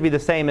 So this would be the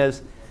same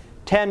as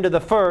 10 to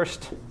the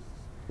first.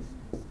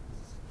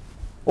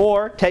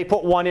 Or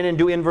put 1 in and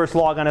do inverse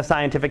log on a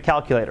scientific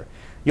calculator.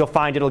 You'll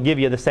find it'll give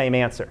you the same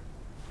answer.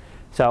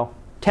 So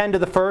 10 to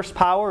the first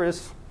power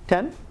is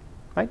 10,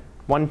 right?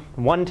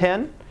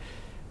 110.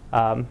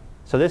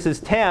 So this is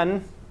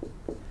 10.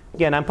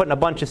 Again, I'm putting a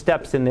bunch of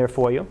steps in there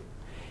for you.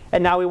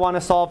 And now we want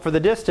to solve for the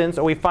distance,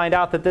 or we find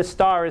out that this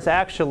star is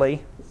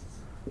actually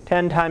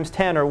 10 times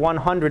 10, or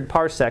 100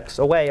 parsecs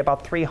away,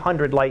 about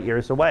 300 light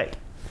years away.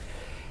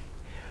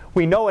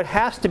 We know it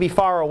has to be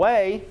far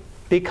away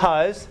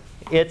because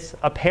its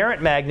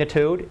apparent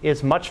magnitude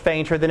is much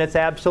fainter than its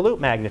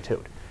absolute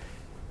magnitude.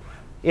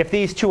 If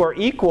these two are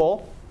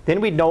equal, then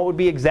we'd know it would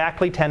be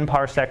exactly 10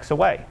 parsecs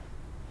away.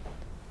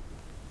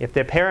 If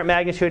the apparent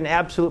magnitude and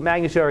absolute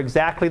magnitude are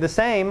exactly the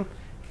same,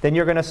 then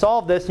you're going to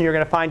solve this and you're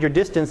going to find your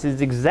distance is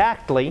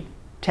exactly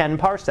 10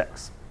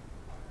 parsecs.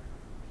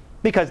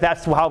 Because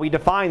that's how we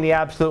define the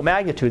absolute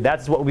magnitude.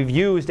 That's what we've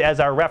used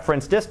as our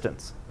reference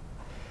distance.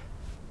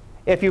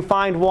 If you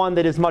find one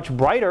that is much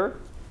brighter,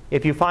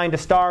 if you find a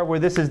star where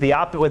this is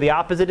where the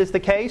opposite is the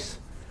case,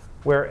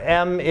 where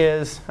M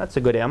is, that's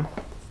a good M.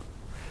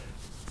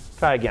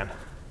 Try again.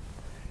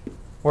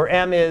 Where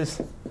M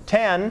is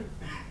 10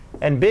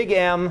 and big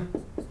M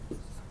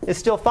is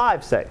still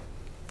 5, say.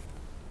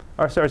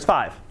 Or sorry, it's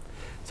 5.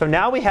 So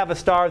now we have a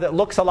star that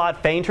looks a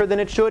lot fainter than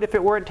it should if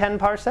it were at 10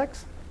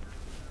 parsecs.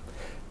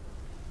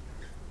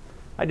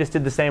 I just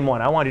did the same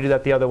one. I want to do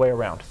that the other way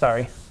around.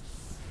 Sorry.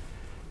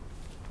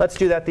 Let's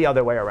do that the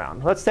other way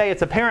around. Let's say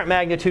its apparent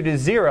magnitude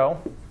is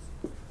 0.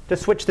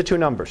 Just switch the two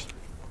numbers.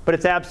 but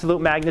its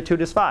absolute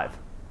magnitude is 5.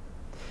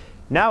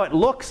 Now it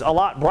looks a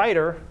lot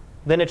brighter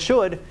than it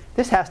should.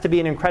 This has to be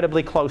an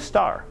incredibly close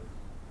star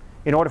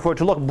in order for it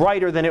to look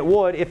brighter than it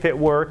would if it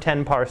were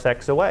 10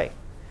 parsecs away.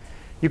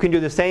 You can do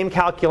the same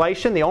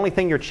calculation. The only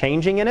thing you're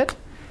changing in it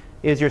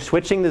is you're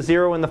switching the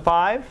 0 and the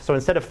 5. So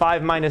instead of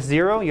 5 minus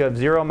 0, you have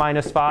 0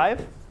 minus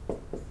 5.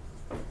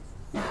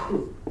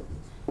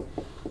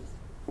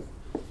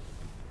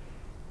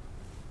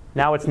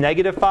 Now it's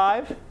negative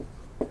 5.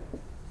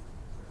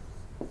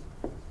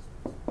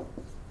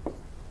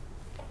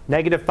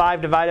 Negative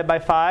 5 divided by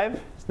 5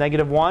 is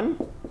negative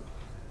 1.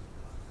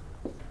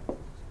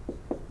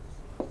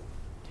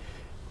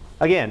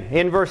 Again,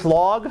 inverse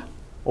log,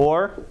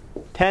 or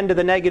 10 to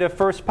the negative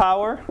first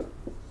power.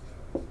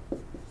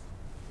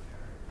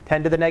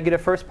 10 to the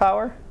negative first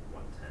power?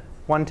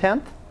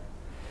 1/10.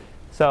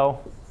 So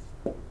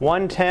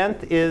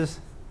 1/10 is,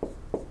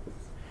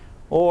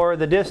 or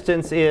the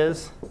distance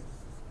is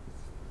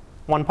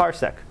 1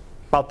 parsec,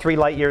 about 3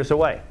 light years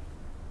away.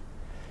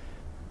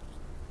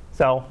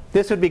 So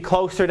this would be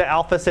closer to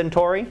Alpha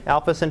Centauri.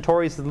 Alpha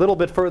Centauri is a little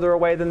bit further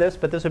away than this,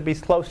 but this would be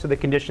close to the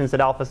conditions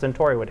that Alpha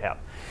Centauri would have.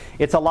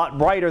 It's a lot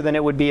brighter than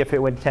it would be if it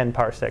went 10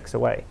 parsecs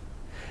away.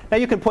 Now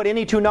you can put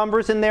any two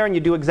numbers in there and you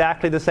do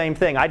exactly the same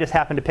thing. I just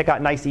happened to pick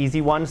out nice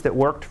easy ones that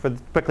worked for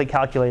quickly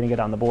calculating it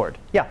on the board.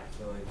 Yeah?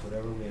 So like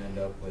whatever we end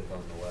up with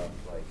on the left,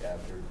 like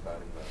after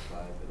dividing by 5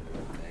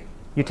 and everything,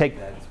 You take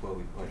that's what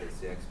we put as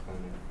the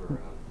exponent for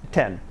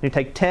 10. You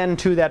take 10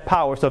 to that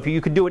power. So if you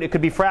could do it, it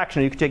could be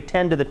fractional. You could take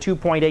 10 to the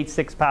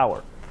 2.86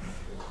 power,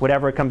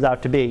 whatever it comes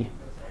out to be.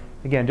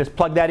 Again, just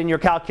plug that in your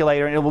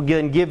calculator and it will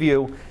then give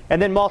you, and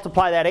then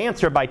multiply that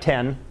answer by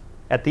 10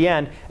 at the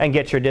end and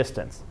get your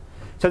distance.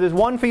 So there's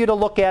one for you to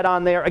look at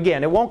on there.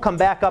 Again, it won't come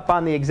back up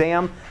on the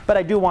exam, but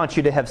I do want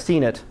you to have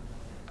seen it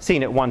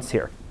once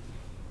here.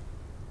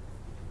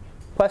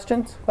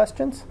 Questions?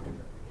 Questions?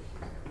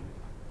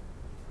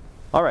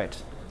 All right.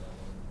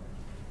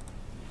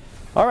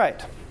 All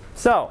right.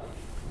 So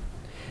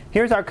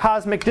here's our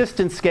cosmic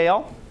distance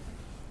scale.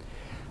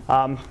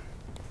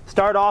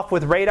 Start off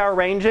with radar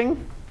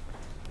ranging.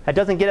 That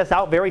doesn't get us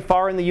out very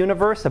far in the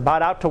universe,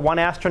 about out to 1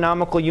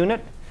 astronomical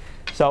unit.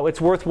 So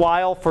it's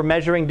worthwhile for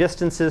measuring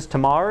distances to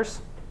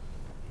Mars,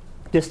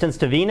 distance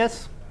to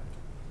Venus,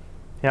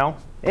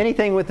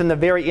 anything within the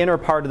very inner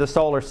part of the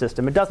solar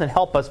system. It doesn't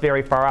help us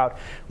very far out.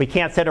 We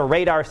can't send a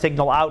radar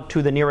signal out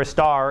to the nearest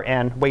star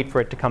and wait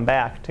for it to come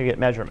back to get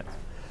measurements.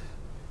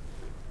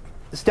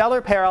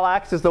 Stellar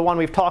parallax is the one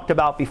we've talked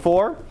about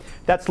before.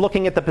 That's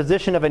looking at the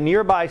position of a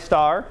nearby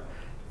star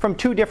from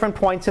 2 different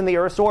points in the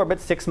Earth's orbit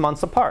 6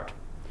 months apart.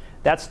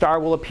 That star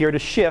will appear to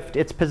shift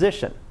its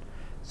position.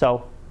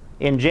 So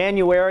in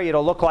January,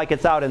 it'll look like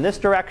it's out in this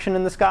direction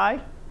in the sky.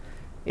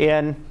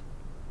 In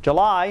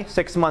July,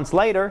 6 months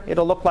later,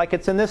 it'll look like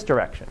it's in this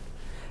direction.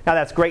 Now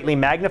that's greatly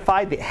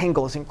magnified. The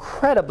angle is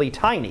incredibly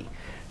tiny.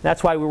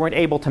 That's why we weren't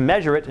able to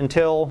measure it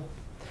until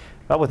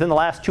within the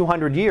last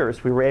 200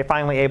 years. We were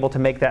finally able to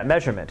make that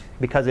measurement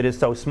because it is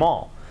so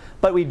small.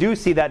 But we do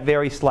see that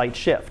very slight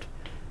shift.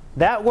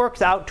 That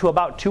works out to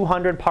about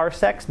 200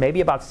 parsecs,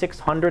 maybe about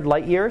 600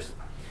 light years.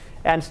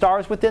 And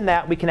stars within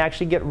that we can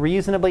actually get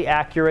reasonably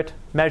accurate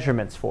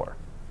measurements for.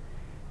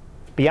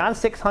 Beyond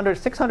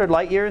 600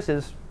 light years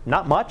is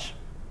not much.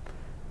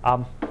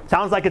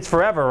 Sounds like it's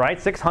forever,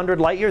 right? 600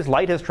 light years.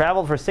 Light has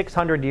traveled for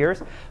 600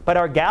 years. But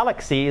our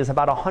galaxy is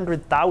about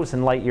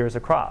 100,000 light years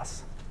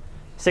across.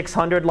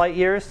 600 light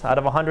years out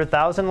of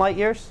 100,000 light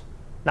years?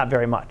 Not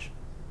very much.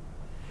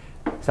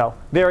 So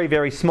very,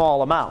 very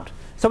small amount.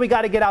 So we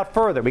got to get out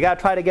further. We got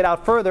to try to get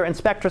out further, and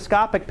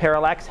spectroscopic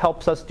parallax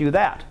helps us do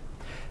that.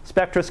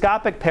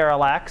 Spectroscopic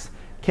parallax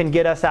can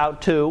get us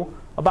out to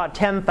about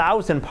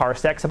 10,000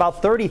 parsecs,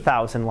 about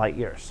 30,000 light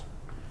years.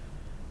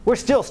 We're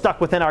still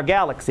stuck within our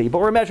galaxy, but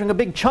we're measuring a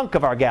big chunk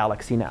of our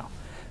galaxy now.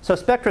 So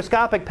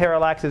spectroscopic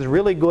parallax is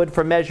really good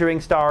for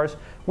measuring stars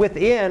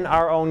within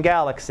our own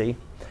galaxy,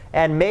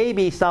 and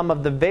maybe some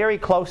of the very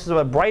closest,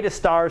 the brightest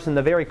stars in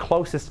the very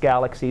closest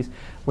galaxies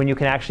when you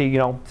can actually,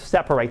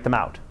 separate them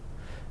out.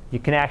 You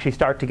can actually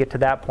start to get to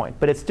that point.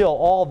 But it's still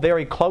all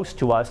very close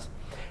to us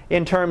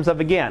in terms of,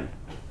 again,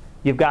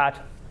 you've got,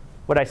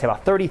 what did I say,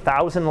 about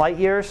 30,000 light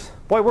years?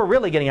 Boy, we're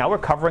really getting out. We're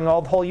covering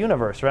the whole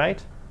universe, right?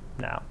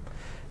 No.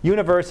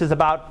 Universe is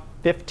about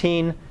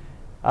 13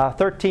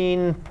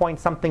 point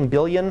something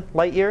billion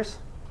light years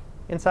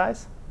in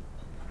size.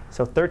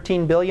 So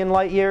 13 billion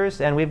light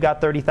years, and we've got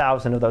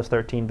 30,000 of those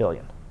 13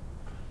 billion.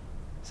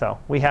 So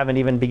we haven't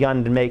even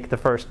begun to make the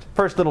first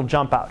little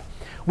jump out.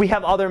 We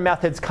have other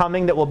methods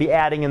coming that we'll be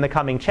adding in the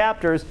coming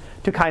chapters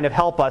to kind of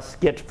help us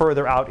get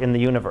further out in the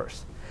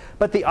universe.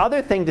 But the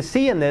other thing to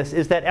see in this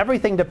is that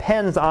everything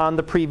depends on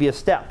the previous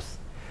steps.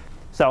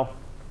 So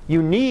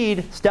you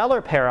need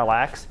stellar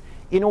parallax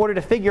in order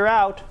to figure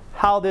out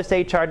how this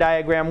HR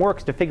diagram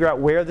works, to figure out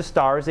where the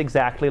stars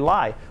exactly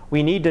lie.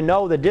 We need to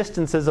know the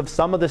distances of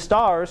some of the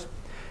stars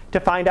to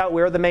find out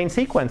where the main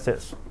sequence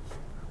is.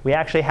 We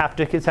actually have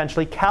to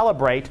essentially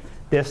calibrate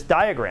this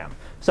diagram.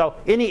 So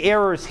any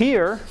errors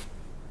here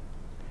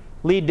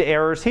lead to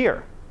errors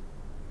here.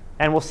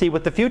 And we'll see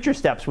with the future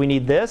steps. We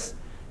need this.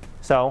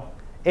 So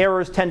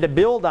errors tend to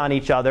build on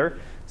each other.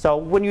 So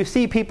when you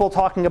see people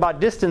talking about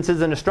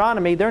distances in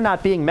astronomy, they're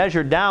not being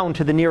measured down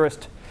to the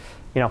nearest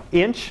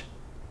inch,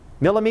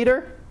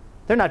 millimeter.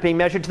 They're not being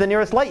measured to the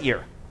nearest light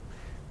year.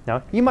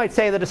 Now, you might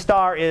say that a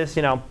star is,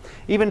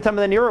 even some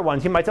of the nearer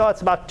ones, you might say, oh,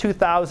 it's about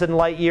 2,000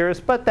 light years,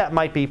 but that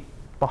might be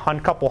a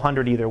couple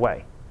hundred either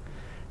way.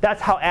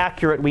 That's how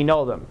accurate we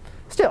know them.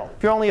 Still,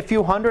 if you're only a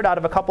few hundred out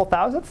of a couple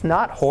thousand, it's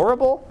not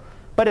horrible,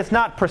 but it's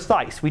not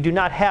precise. We do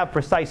not have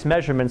precise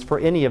measurements for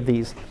any of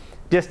these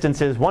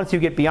distances once you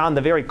get beyond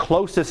the very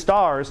closest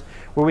stars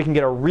where we can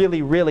get a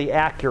really, really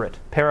accurate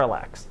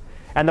parallax.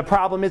 And the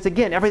problem is,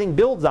 again, everything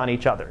builds on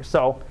each other.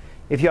 So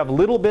if you have a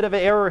little bit of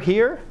an error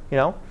here,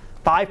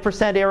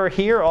 5% error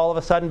here all of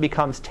a sudden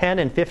becomes 10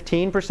 and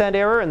 15%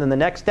 error, and then the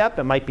next step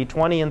it might be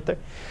 20 and 30.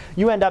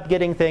 You end up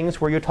getting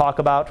things where you talk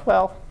about,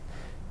 well,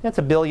 it's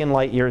a billion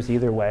light years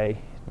either way.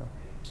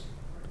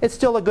 It's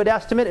still a good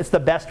estimate. It's the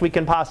best we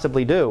can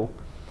possibly do.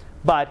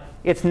 But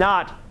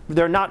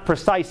they're not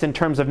precise in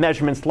terms of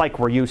measurements like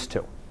we're used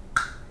to.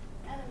 I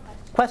have a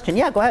question. Question?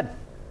 Yeah, go ahead.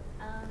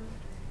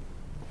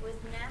 With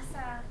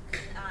NASA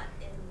not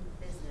in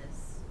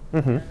business,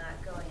 Mhm.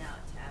 not going out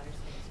to outer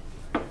space,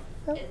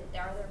 are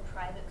there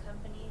private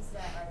companies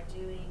that are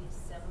doing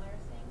similar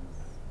things?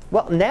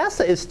 Well,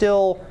 NASA is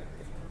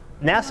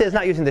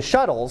not using the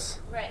shuttles,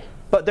 Right.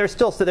 but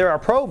there are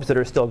probes that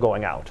are still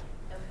going out.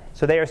 Okay.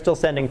 So they are still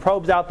sending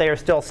probes out. They are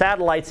still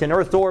satellites in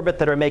Earth's orbit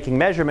that are making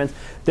measurements.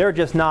 They're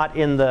just not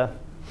in the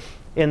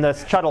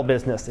shuttle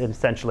business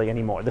essentially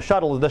anymore. The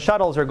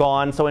shuttles are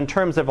gone. So in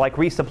terms of like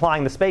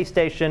resupplying the space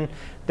station,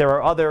 there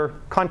are other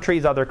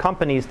countries, other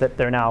companies that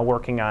they're now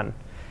working on.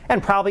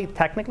 And probably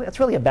technically that's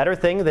really a better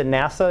thing than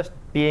NASA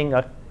being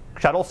a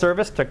shuttle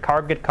service to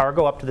get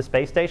cargo up to the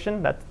space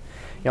station.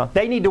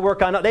 They need to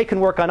work on. They can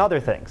work on other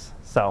things.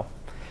 So.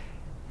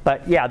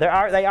 But yeah,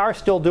 they are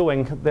still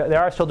doing it,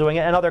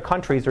 and other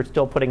countries are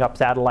still putting up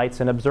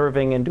satellites and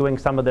observing and doing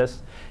some of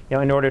this,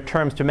 in order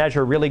to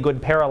measure really good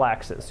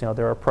parallaxes.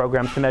 There are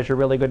programs to measure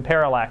really good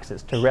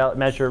parallaxes, to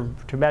measure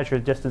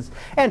distance,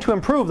 and to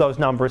improve those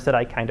numbers that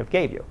I kind of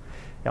gave you.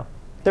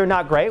 They're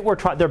not great.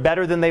 They're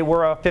better than they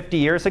were 50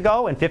 years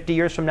ago, and 50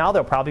 years from now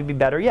they'll probably be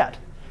better yet.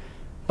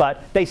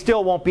 But they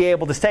still won't be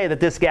able to say that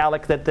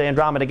that the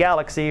Andromeda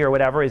Galaxy or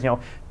whatever is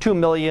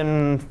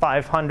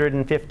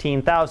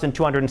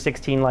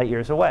 2,515,216 light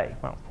years away.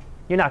 Well,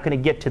 you're not going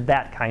to get to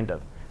that kind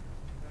of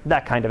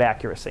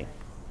accuracy.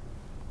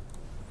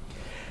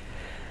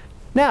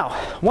 Now,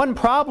 one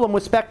problem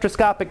with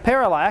spectroscopic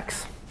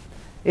parallax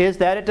is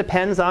that it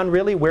depends on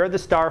really where the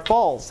star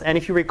falls. And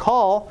if you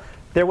recall,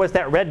 there was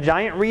that red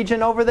giant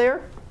region over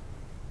there.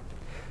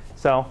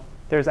 So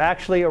there was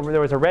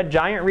a red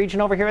giant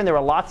region over here, and there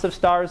were lots of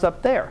stars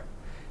up there.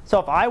 So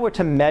if I were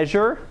to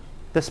measure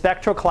the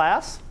spectral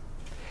class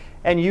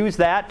and use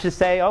that to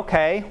say,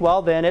 okay,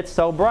 well then it's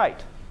so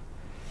bright.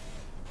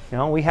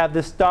 We have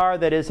this star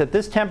that is at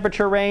this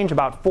temperature range,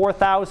 about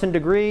 4,000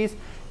 degrees.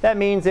 That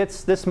means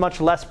it's this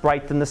much less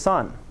bright than the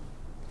sun.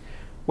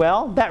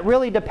 Well, that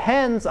really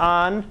depends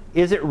on,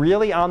 is it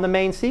really on the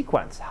main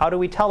sequence? How do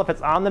we tell if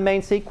it's on the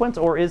main sequence,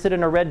 or is it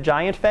in a red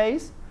giant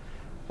phase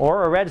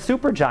or a red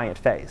supergiant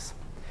phase?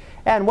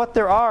 And what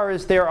there are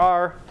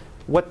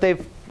what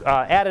they've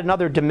added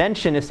another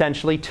dimension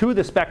essentially to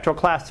the spectral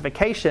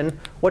classification,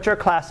 which are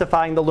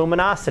classifying the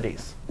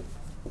luminosities,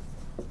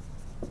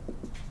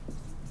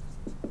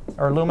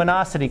 or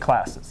luminosity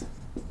classes.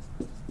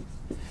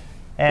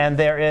 And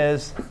there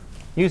is,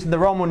 using the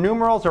Roman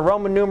numerals, or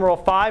Roman numeral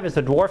 5 is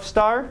a dwarf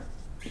star.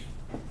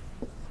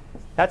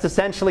 That's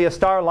essentially a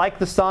star like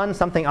the sun,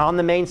 something on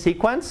the main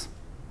sequence.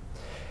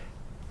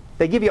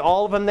 They give you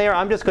all of them there.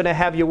 I'm just going to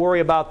have you worry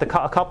about a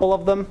couple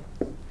of them.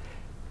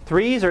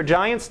 3s are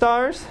giant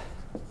stars,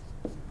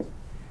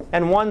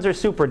 and 1s are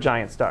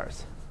supergiant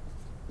stars.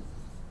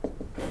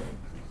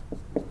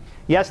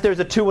 Yes, there's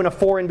a 2 and a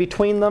 4 in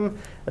between them.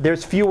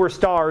 There's fewer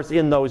stars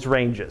in those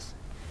ranges.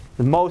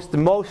 The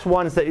most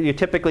ones that you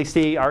typically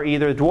see are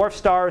either dwarf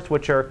stars,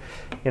 which are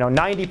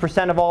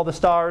 90% of all the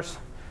stars.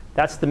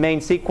 That's the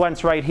main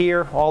sequence right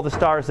here, all the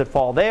stars that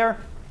fall there.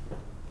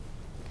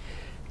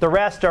 The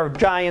rest are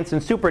giants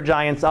and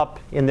supergiants up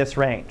in this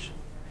range.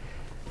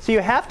 So you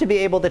have to be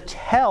able to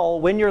tell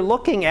when you're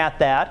looking at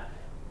that.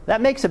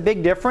 That makes a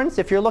big difference.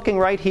 If you're looking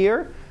right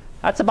here,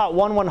 that's about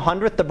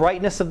 1/100th the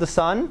brightness of the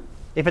sun,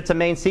 if it's a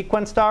main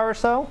sequence star or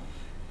so.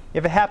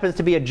 If it happens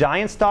to be a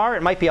giant star,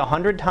 it might be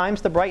 100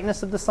 times the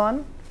brightness of the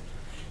sun.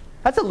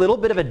 That's a little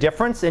bit of a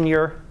difference in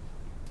your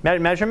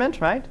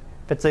measurement, right?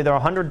 If it's either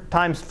 100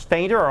 times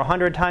fainter or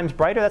 100 times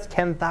brighter, that's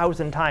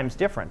 10,000 times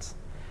difference.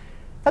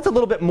 That's a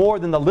little bit more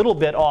than the little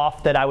bit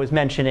off that I was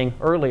mentioning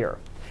earlier.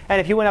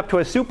 And if you went up to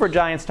a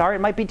supergiant star, it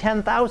might be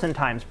 10,000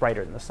 times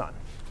brighter than the sun.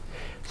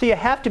 So you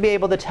have to be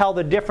able to tell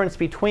the difference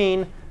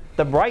between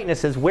the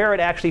brightnesses, where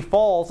it actually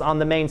falls on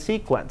the main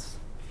sequence.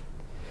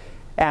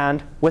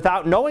 And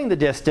without knowing the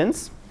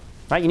distance,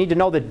 right, you need to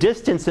know the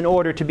distance in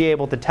order to be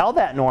able to tell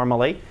that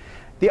normally.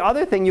 The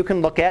other thing you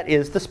can look at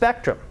is the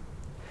spectrum.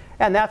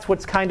 And that's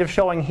what's kind of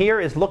showing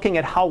here, is looking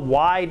at how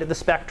wide the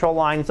spectral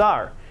lines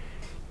are.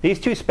 These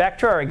two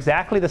spectra are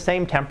exactly the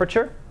same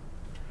temperature.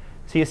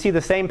 So you see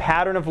the same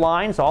pattern of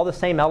lines. All the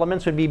same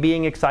elements would be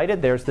being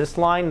excited. There's this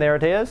line, there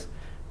it is.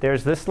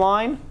 There's this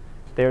line,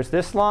 there's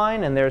this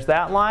line, and there's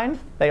that line.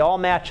 They all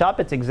match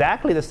up. It's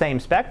exactly the same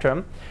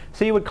spectrum.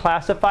 So you would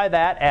classify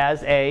that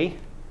as a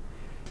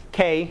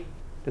K.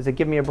 Does it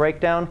give me a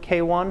breakdown?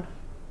 K1?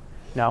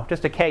 No,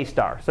 just a K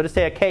star. So just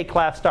say a K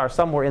class star,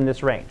 somewhere in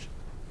this range.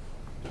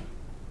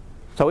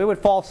 So it would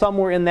fall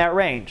somewhere in that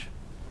range.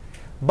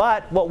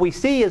 But what we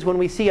see is when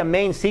we see a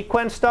main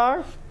sequence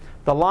star,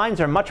 the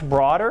lines are much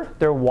broader.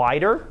 They're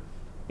wider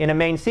in a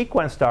main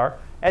sequence star.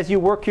 As you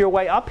work your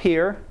way up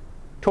here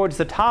towards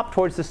the top,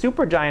 towards the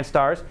supergiant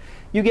stars,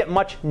 you get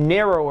much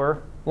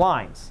narrower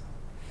lines.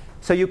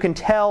 So you can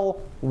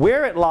tell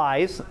where it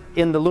lies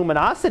in the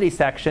luminosity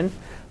section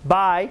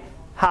by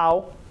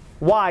how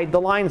wide the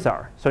lines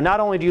are. So not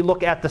only do you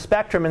look at the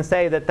spectrum and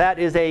say that that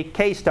is a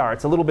K star,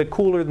 it's a little bit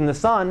cooler than the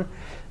sun,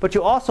 but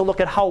you also look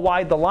at how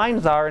wide the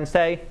lines are and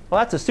say, well,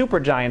 that's a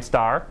supergiant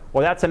star,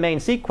 or that's a main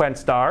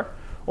sequence star,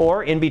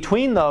 or in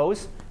between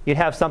those, you'd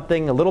have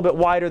something a little bit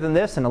wider than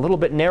this and a little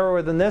bit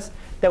narrower than this.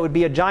 That would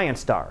be a giant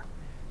star.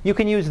 You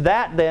can use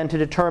that then to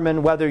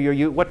determine whether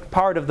what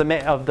part of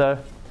the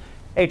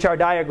HR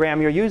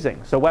diagram you're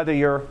using. So whether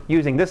you're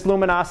using this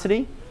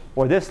luminosity,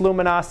 or this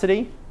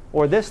luminosity,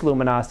 or this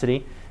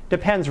luminosity,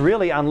 depends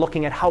really on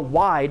looking at how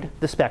wide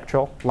the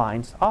spectral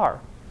lines are.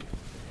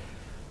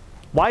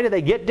 Why do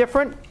they get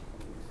different?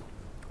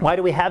 Why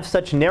do we have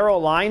such narrow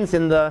lines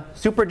in the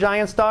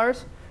supergiant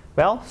stars?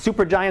 Well,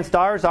 supergiant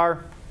stars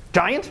are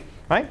giant,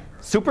 right?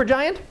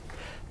 Supergiant.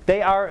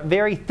 They are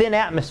very thin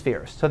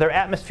atmospheres. So their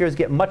atmospheres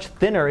get much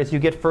thinner as you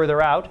get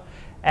further out,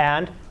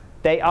 and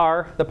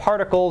the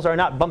particles are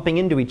not bumping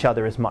into each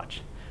other as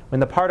much. When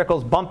the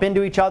particles bump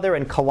into each other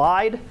and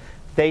collide,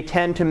 they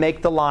tend to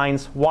make the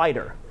lines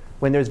wider.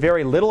 When there's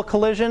very little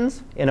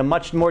collisions in a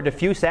much more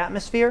diffuse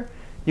atmosphere,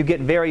 you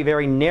get very,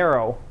 very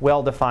narrow,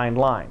 well-defined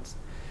lines.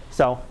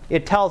 So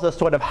it tells us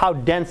sort of how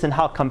dense and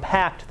how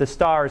compact the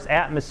star's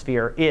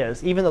atmosphere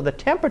is, even though the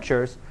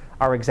temperatures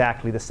are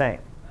exactly the same.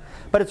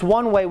 But it's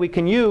one way we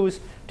can use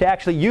to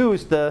actually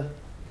use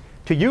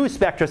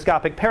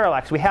spectroscopic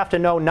parallax. We have to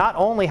know not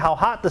only how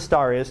hot the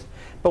star is,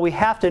 but we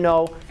have to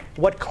know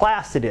what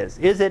class it is.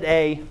 Is it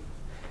a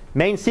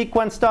main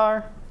sequence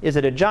star? Is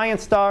it a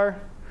giant star?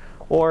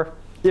 Or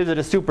is it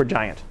a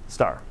supergiant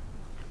star?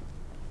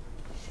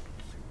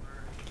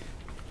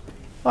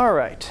 All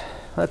right,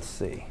 let's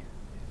see.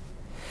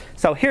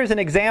 So here's an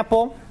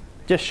example,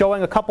 just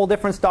showing a couple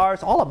different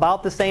stars, all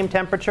about the same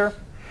temperature,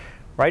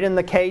 right in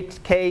the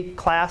K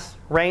class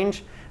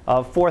range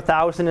of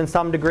 4,000 and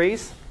some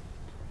degrees.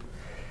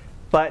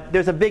 But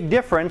there's a big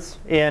difference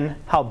in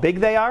how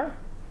big they are.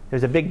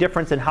 There's a big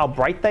difference in how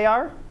bright they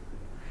are.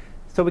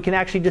 So we can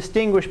actually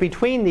distinguish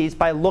between these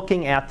by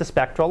looking at the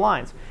spectral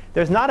lines.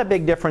 There's not a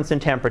big difference in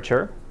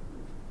temperature,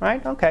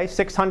 right? Okay,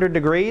 600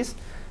 degrees,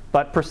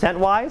 but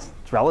percent-wise,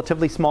 it's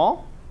relatively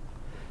small.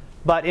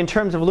 But in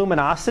terms of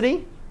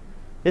luminosity,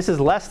 this is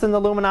less than the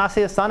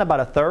luminosity of the sun, about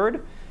a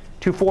third,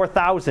 to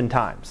 4,000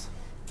 times.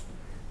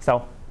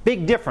 So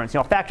big difference.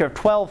 A factor of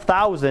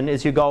 12,000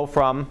 as you go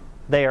from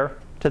there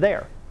to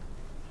there.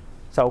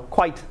 So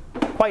quite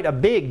a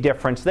big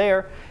difference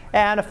there.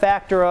 And a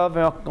factor of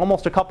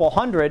almost a couple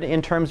hundred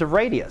in terms of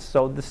radius.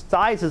 So the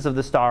sizes of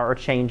the star are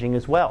changing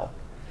as well.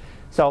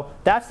 So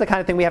that's the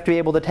kind of thing we have to be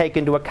able to take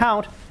into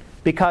account,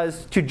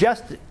 because to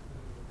just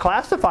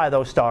classify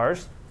those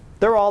stars,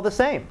 they're all the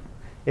same.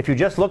 If you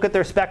just look at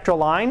their spectral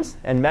lines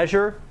and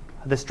measure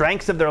the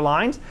strengths of their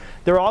lines,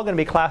 they're all going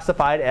to be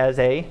classified as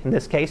in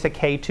this case, a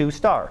K2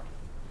 star.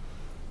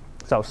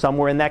 So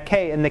somewhere in the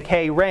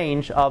K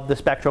range of the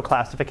spectral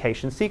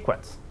classification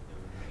sequence.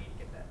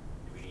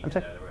 Do we need to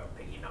get the real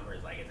picky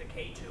numbers, like it's a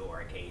K2 or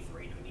a K3?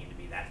 Do we need to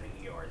be that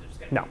picky, or is it just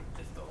going to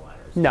be just the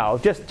letters? No,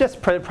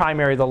 just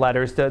primary the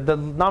letters. The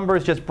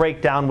numbers just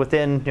break down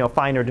within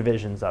finer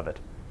divisions of it.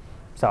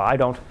 So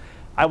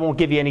I won't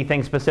give you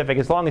anything specific.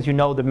 As long as you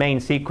know the main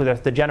sequence,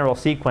 the general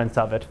sequence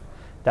of it,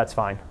 that's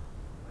fine.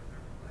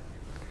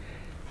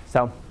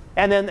 So,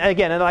 and then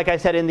again, and like I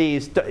said, in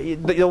these,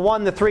 the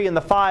 1, the 3, and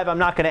the 5, I'm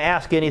not going to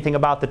ask you anything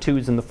about the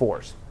 2s and the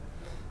 4s.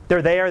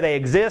 They're there, they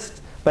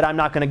exist, but I'm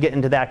not going to get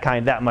into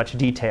that much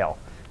detail.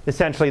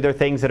 Essentially, they're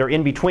things that are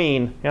in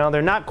between.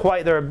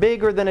 They're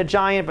bigger than a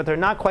giant, but they're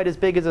not quite as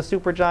big as a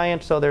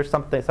supergiant, so there's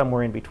something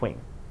somewhere in between.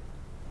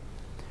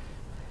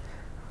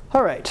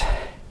 All right.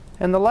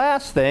 And the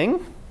last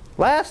thing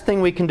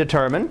we can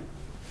determine,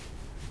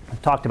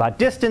 I've talked about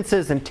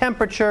distances and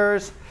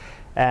temperatures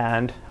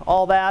and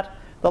all that.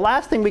 The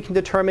last thing we can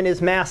determine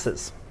is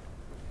masses.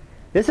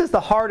 This is the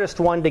hardest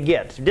one to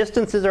get.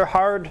 Distances are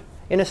hard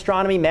in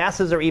astronomy.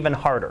 Masses are even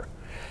harder.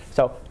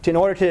 So in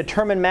order to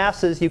determine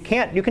masses, you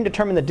can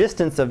determine the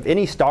distance of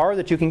any star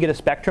that you can get a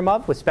spectrum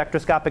of with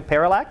spectroscopic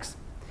parallax.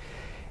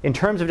 In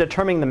terms of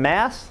determining the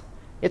mass,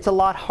 it's a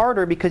lot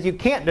harder because you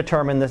can't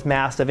determine this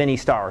mass of any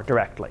star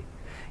directly.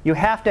 You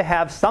have to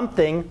have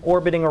something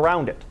orbiting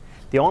around it.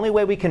 The only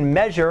way we can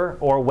measure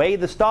or weigh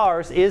the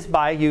stars is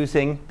by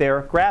using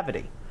their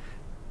gravity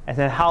and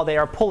then how they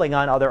are pulling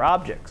on other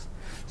objects.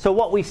 So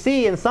what we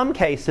see in some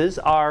cases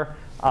are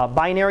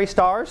binary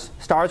stars,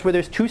 stars where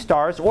there's two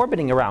stars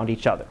orbiting around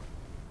each other.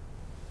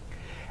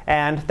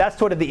 And that's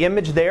sort of the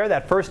image there.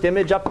 That first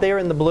image up there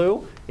in the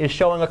blue is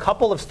showing a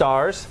couple of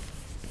stars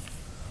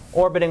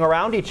orbiting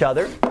around each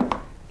other.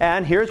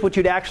 And here's what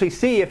you'd actually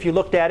see if you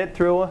looked at it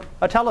through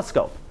a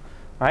telescope.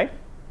 Right?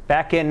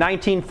 Back in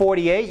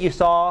 1948, you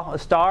saw a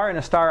star and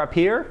a star up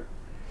here.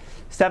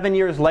 7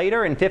 years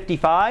later, in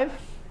 55,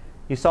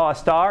 you saw a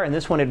star, and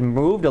this one had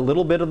moved a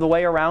little bit of the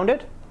way around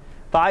it.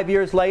 5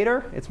 years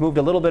later, it's moved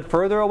a little bit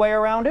further away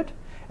around it.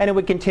 And it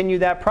would continue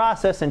that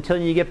process until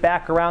you get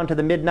back around to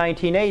the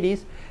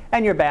mid-1980s,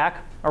 and you're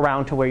back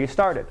around to where you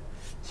started.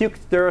 So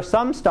there are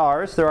some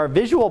stars, there are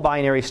visual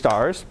binary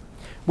stars,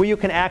 where you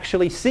can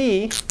actually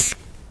see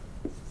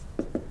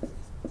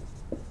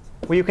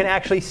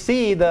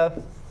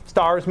the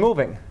stars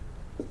moving.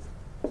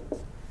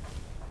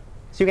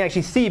 So you can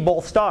actually see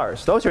both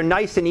stars. Those are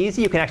nice and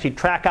easy. You can actually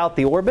track out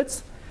the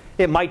orbits.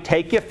 It might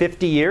take you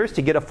 50 years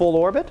to get a full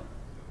orbit.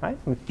 Right?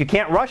 You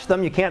can't rush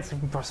them. You can't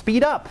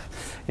speed up.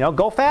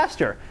 Go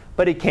faster.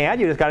 But it can.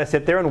 You just got to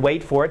sit there and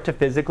wait for it to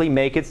physically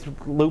make its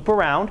loop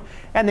around.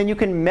 And then you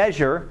can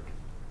measure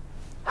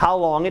how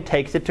long it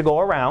takes it to go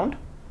around.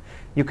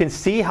 You can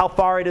see how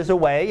far it is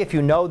away. If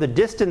you know the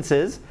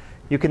distances,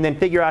 you can then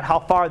figure out how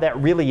far that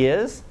really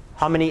is.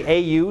 How many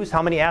AUs,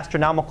 how many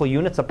astronomical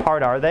units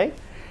apart are they?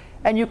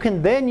 And you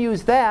can then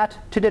use that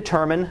to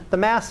determine the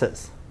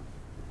masses.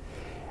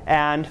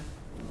 And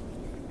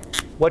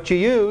what you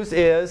use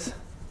is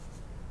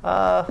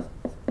the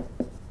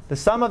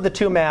sum of the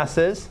two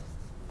masses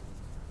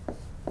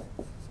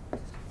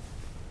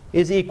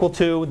is equal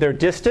to their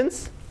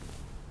distance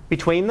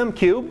between them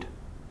cubed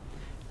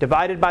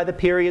divided by the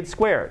period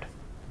squared.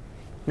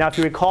 Now, if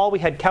you recall, we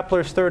had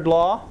Kepler's third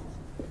law.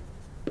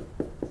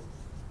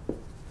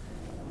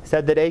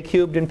 Said that a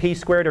cubed and p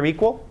squared are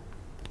equal.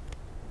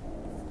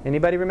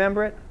 Anybody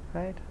remember it?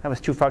 Right? That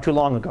was too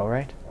long ago,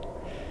 right?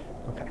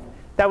 Okay.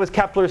 That was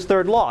Kepler's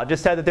third law. It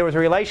just said that there was a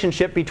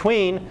relationship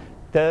between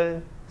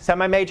the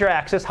semi-major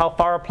axis, how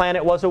far a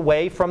planet was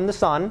away from the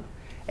sun,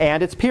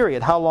 and its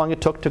period, how long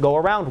it took to go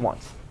around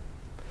once.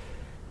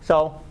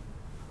 So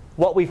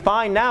what we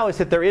find now is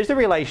that there is a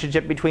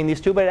relationship between these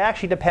two, but it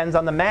actually depends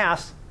on the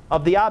mass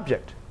of the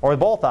object, or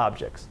both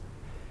objects.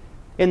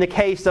 In the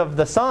case of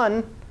the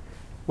sun,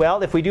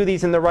 well, if we do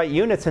these in the right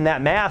units, and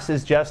that mass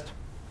is just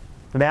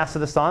the mass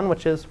of the sun,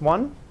 which is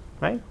 1,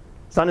 right?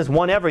 Sun is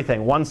 1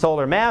 everything. 1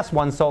 solar mass,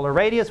 1 solar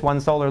radius,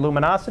 1 solar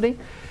luminosity.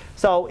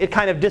 So it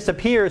kind of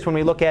disappears when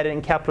we look at it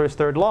in Kepler's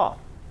third law.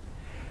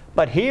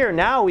 But here,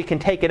 now we can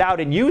take it out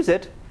and use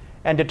it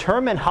and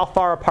determine how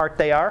far apart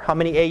they are, how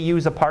many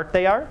AUs apart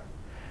they are.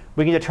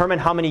 We can determine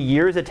how many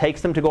years it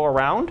takes them to go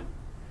around.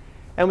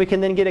 And we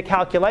can then get a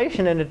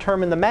calculation and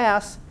determine the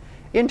mass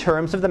in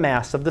terms of the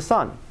mass of the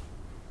sun.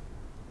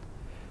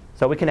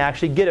 So we can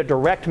actually get a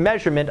direct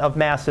measurement of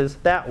masses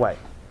that way.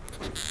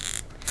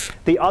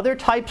 The other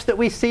types that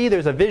we see,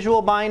 there's a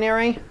visual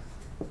binary.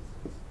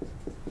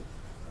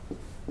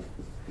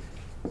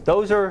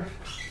 Those are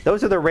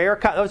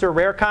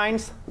rare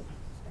kinds,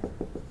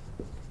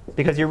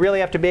 because you really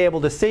have to be able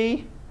to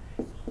see.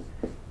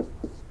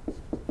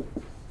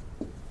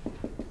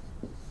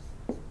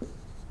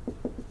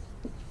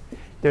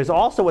 There's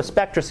also a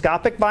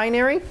spectroscopic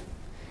binary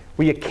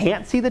where you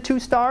can't see the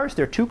two stars.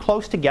 They're too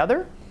close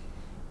together.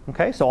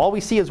 Okay, so all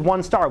we see is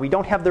one star. We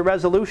don't have the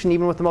resolution,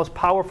 even with the most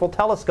powerful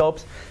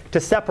telescopes, to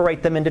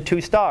separate them into two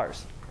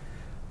stars.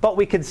 But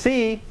we can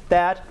see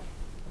that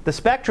the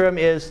spectrum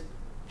is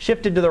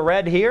shifted to the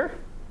red here.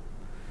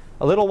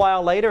 A little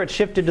while later, it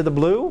shifted to the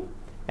blue.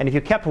 And if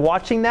you kept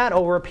watching that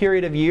over a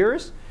period of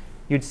years,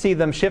 you'd see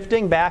them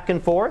shifting back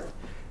and forth.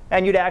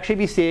 And you'd actually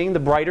be seeing the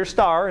brighter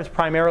star is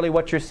primarily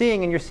what you're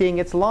seeing, and you're seeing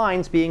its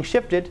lines being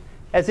shifted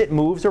as it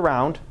moves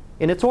around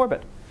in its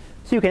orbit.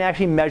 So you can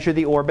actually measure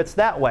the orbits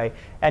that way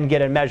and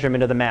get a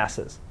measurement of the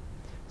masses.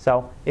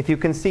 So if you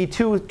can see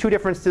two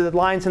different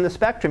lines in the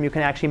spectrum, you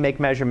can actually make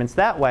measurements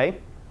that way.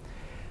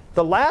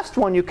 The last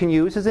one you can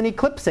use is an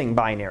eclipsing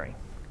binary.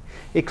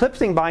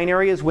 Eclipsing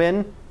binary is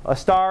when a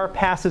star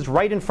passes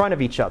right in front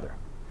of each other.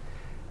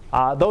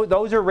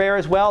 Those are rare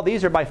as well.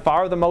 These are by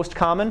far the most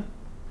common,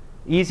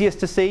 easiest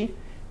to see.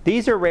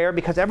 These are rare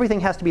because everything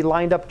has to be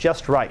lined up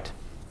just right.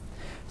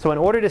 So in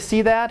order to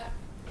see that,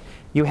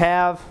 you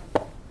have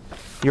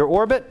your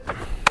orbit.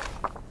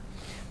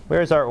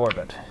 Where's our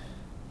orbit?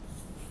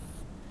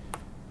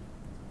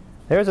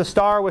 There's a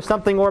star with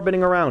something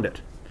orbiting around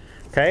it.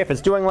 Okay, if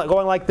it's going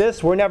like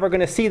this, we're never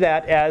going to see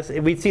that as,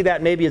 we'd see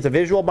that maybe as a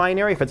visual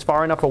binary if it's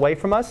far enough away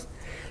from us.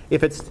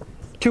 If it's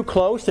too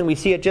close and we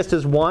see it just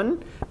as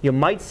one, you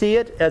might see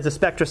it as a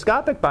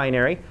spectroscopic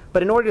binary.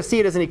 But in order to see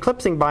it as an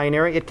eclipsing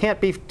binary, it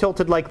can't be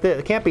tilted like this.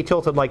 It can't be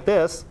tilted like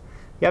this.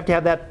 You have to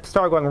have that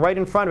star going right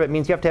in front of it. It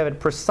means you have to have it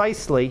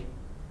precisely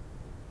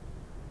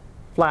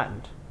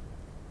flattened. So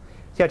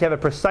you have to have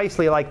it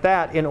precisely like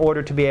that in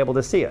order to be able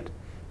to see it.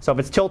 So if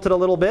it's tilted a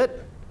little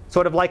bit,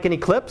 Sort of like an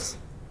eclipse.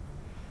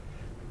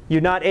 You're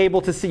not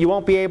able to see, you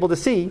won't be able to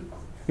see,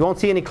 you won't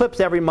see an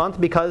eclipse every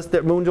month because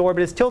the moon's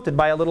orbit is tilted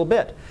by a little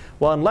bit.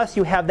 Well, unless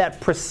you have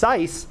that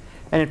precise,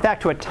 and in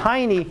fact to a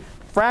tiny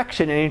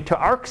fraction and to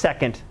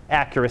arcsecond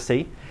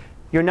accuracy,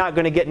 you're not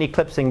going to get an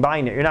eclipsing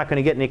binary. You're not going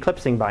to get an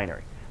eclipsing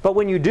binary. But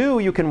when you do,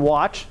 you can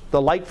watch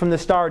the light from the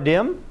star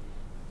dim.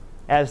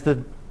 As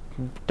the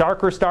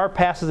darker star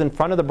passes in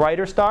front of the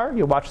brighter star,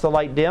 you watch the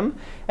light dim,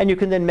 and you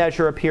can then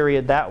measure a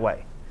period that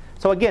way.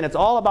 So again, it's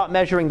all about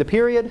measuring the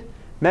period,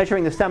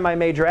 measuring the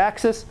semi-major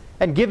axis,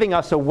 and giving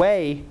us a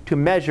way to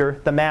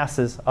measure the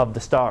masses of the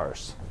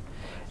stars.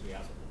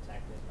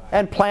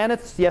 And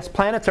planets, yes,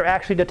 planets are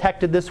actually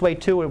detected this way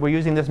too. We're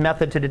using this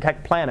method to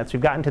detect planets.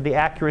 We've gotten to the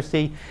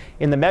accuracy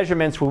in the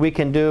measurements where we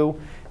can do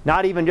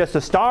not even just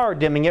a star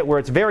dimming it, where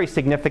it's very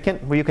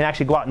significant, where you can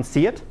actually go out and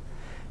see it.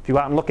 If you go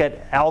out and look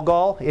at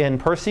Algol in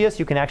Perseus,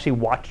 you can actually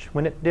watch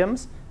when it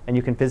dims, and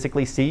you can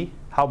physically see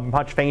how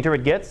much fainter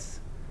it gets.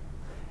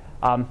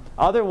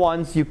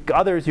 Others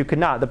you could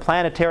not.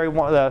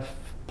 The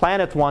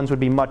planets ones would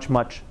be much,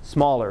 much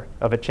smaller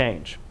of a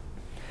change.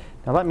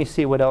 Now let me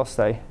see what else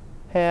I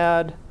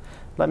had.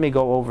 Let me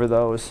go over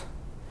those.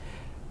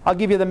 I'll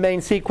give you the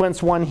main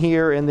sequence one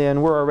here, and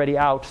then we're already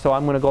out, so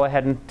I'm going to go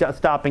ahead and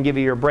stop and give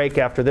you your break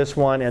after this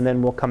one, and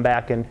then we'll come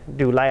back and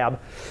do lab.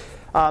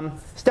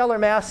 Stellar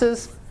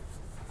masses.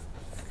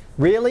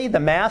 Really, the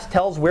mass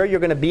tells where you're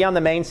going to be on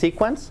the main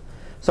sequence.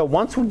 So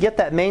once we get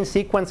that main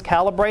sequence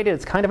calibrated,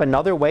 it's kind of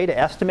another way to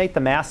estimate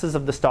the masses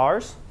of the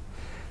stars.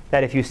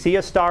 That if you see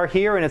a star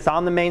here and it's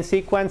on the main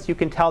sequence, you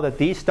can tell that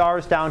these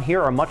stars down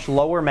here are much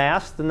lower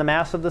mass than the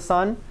mass of the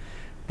sun.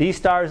 These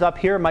stars up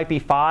here might be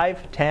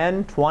 5,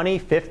 10, 20,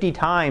 50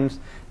 times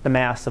the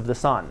mass of the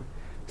sun.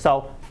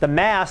 So the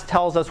mass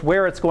tells us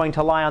where it's going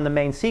to lie on the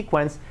main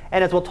sequence.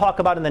 And as we'll talk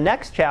about in the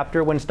next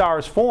chapter, when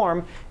stars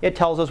form, it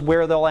tells us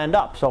where they'll end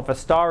up. So if a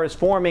star is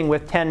forming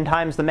with 10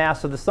 times the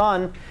mass of the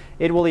sun,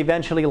 it will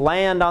eventually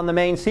land on the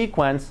main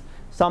sequence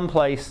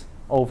someplace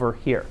over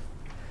here.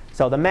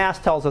 So the mass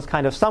tells us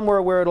kind of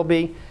somewhere where it'll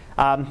be.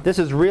 This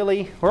is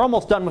really, we're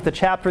almost done with the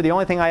chapter. The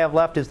only thing I have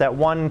left is that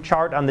one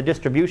chart on the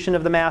distribution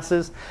of the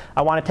masses.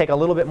 I want to take a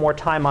little bit more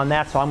time on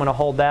that, so I'm going to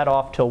hold that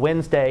off till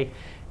Wednesday.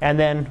 And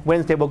then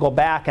Wednesday we'll go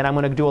back and I'm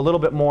going to do a little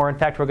bit more. In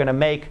fact,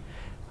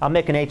 I'll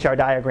make an HR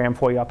diagram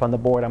for you up on the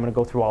board. I'm going to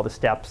go through all the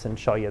steps and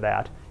show you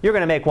that. You're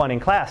going to make one in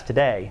class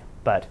today,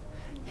 but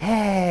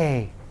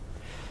yay!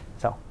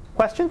 So,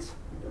 questions?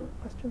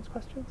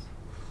 Questions?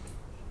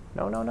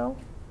 No?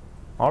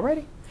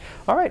 Alrighty.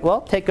 All right,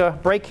 well, take a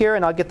break here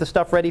and I'll get the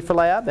stuff ready for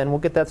lab and we'll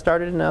get that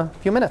started in a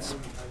few minutes.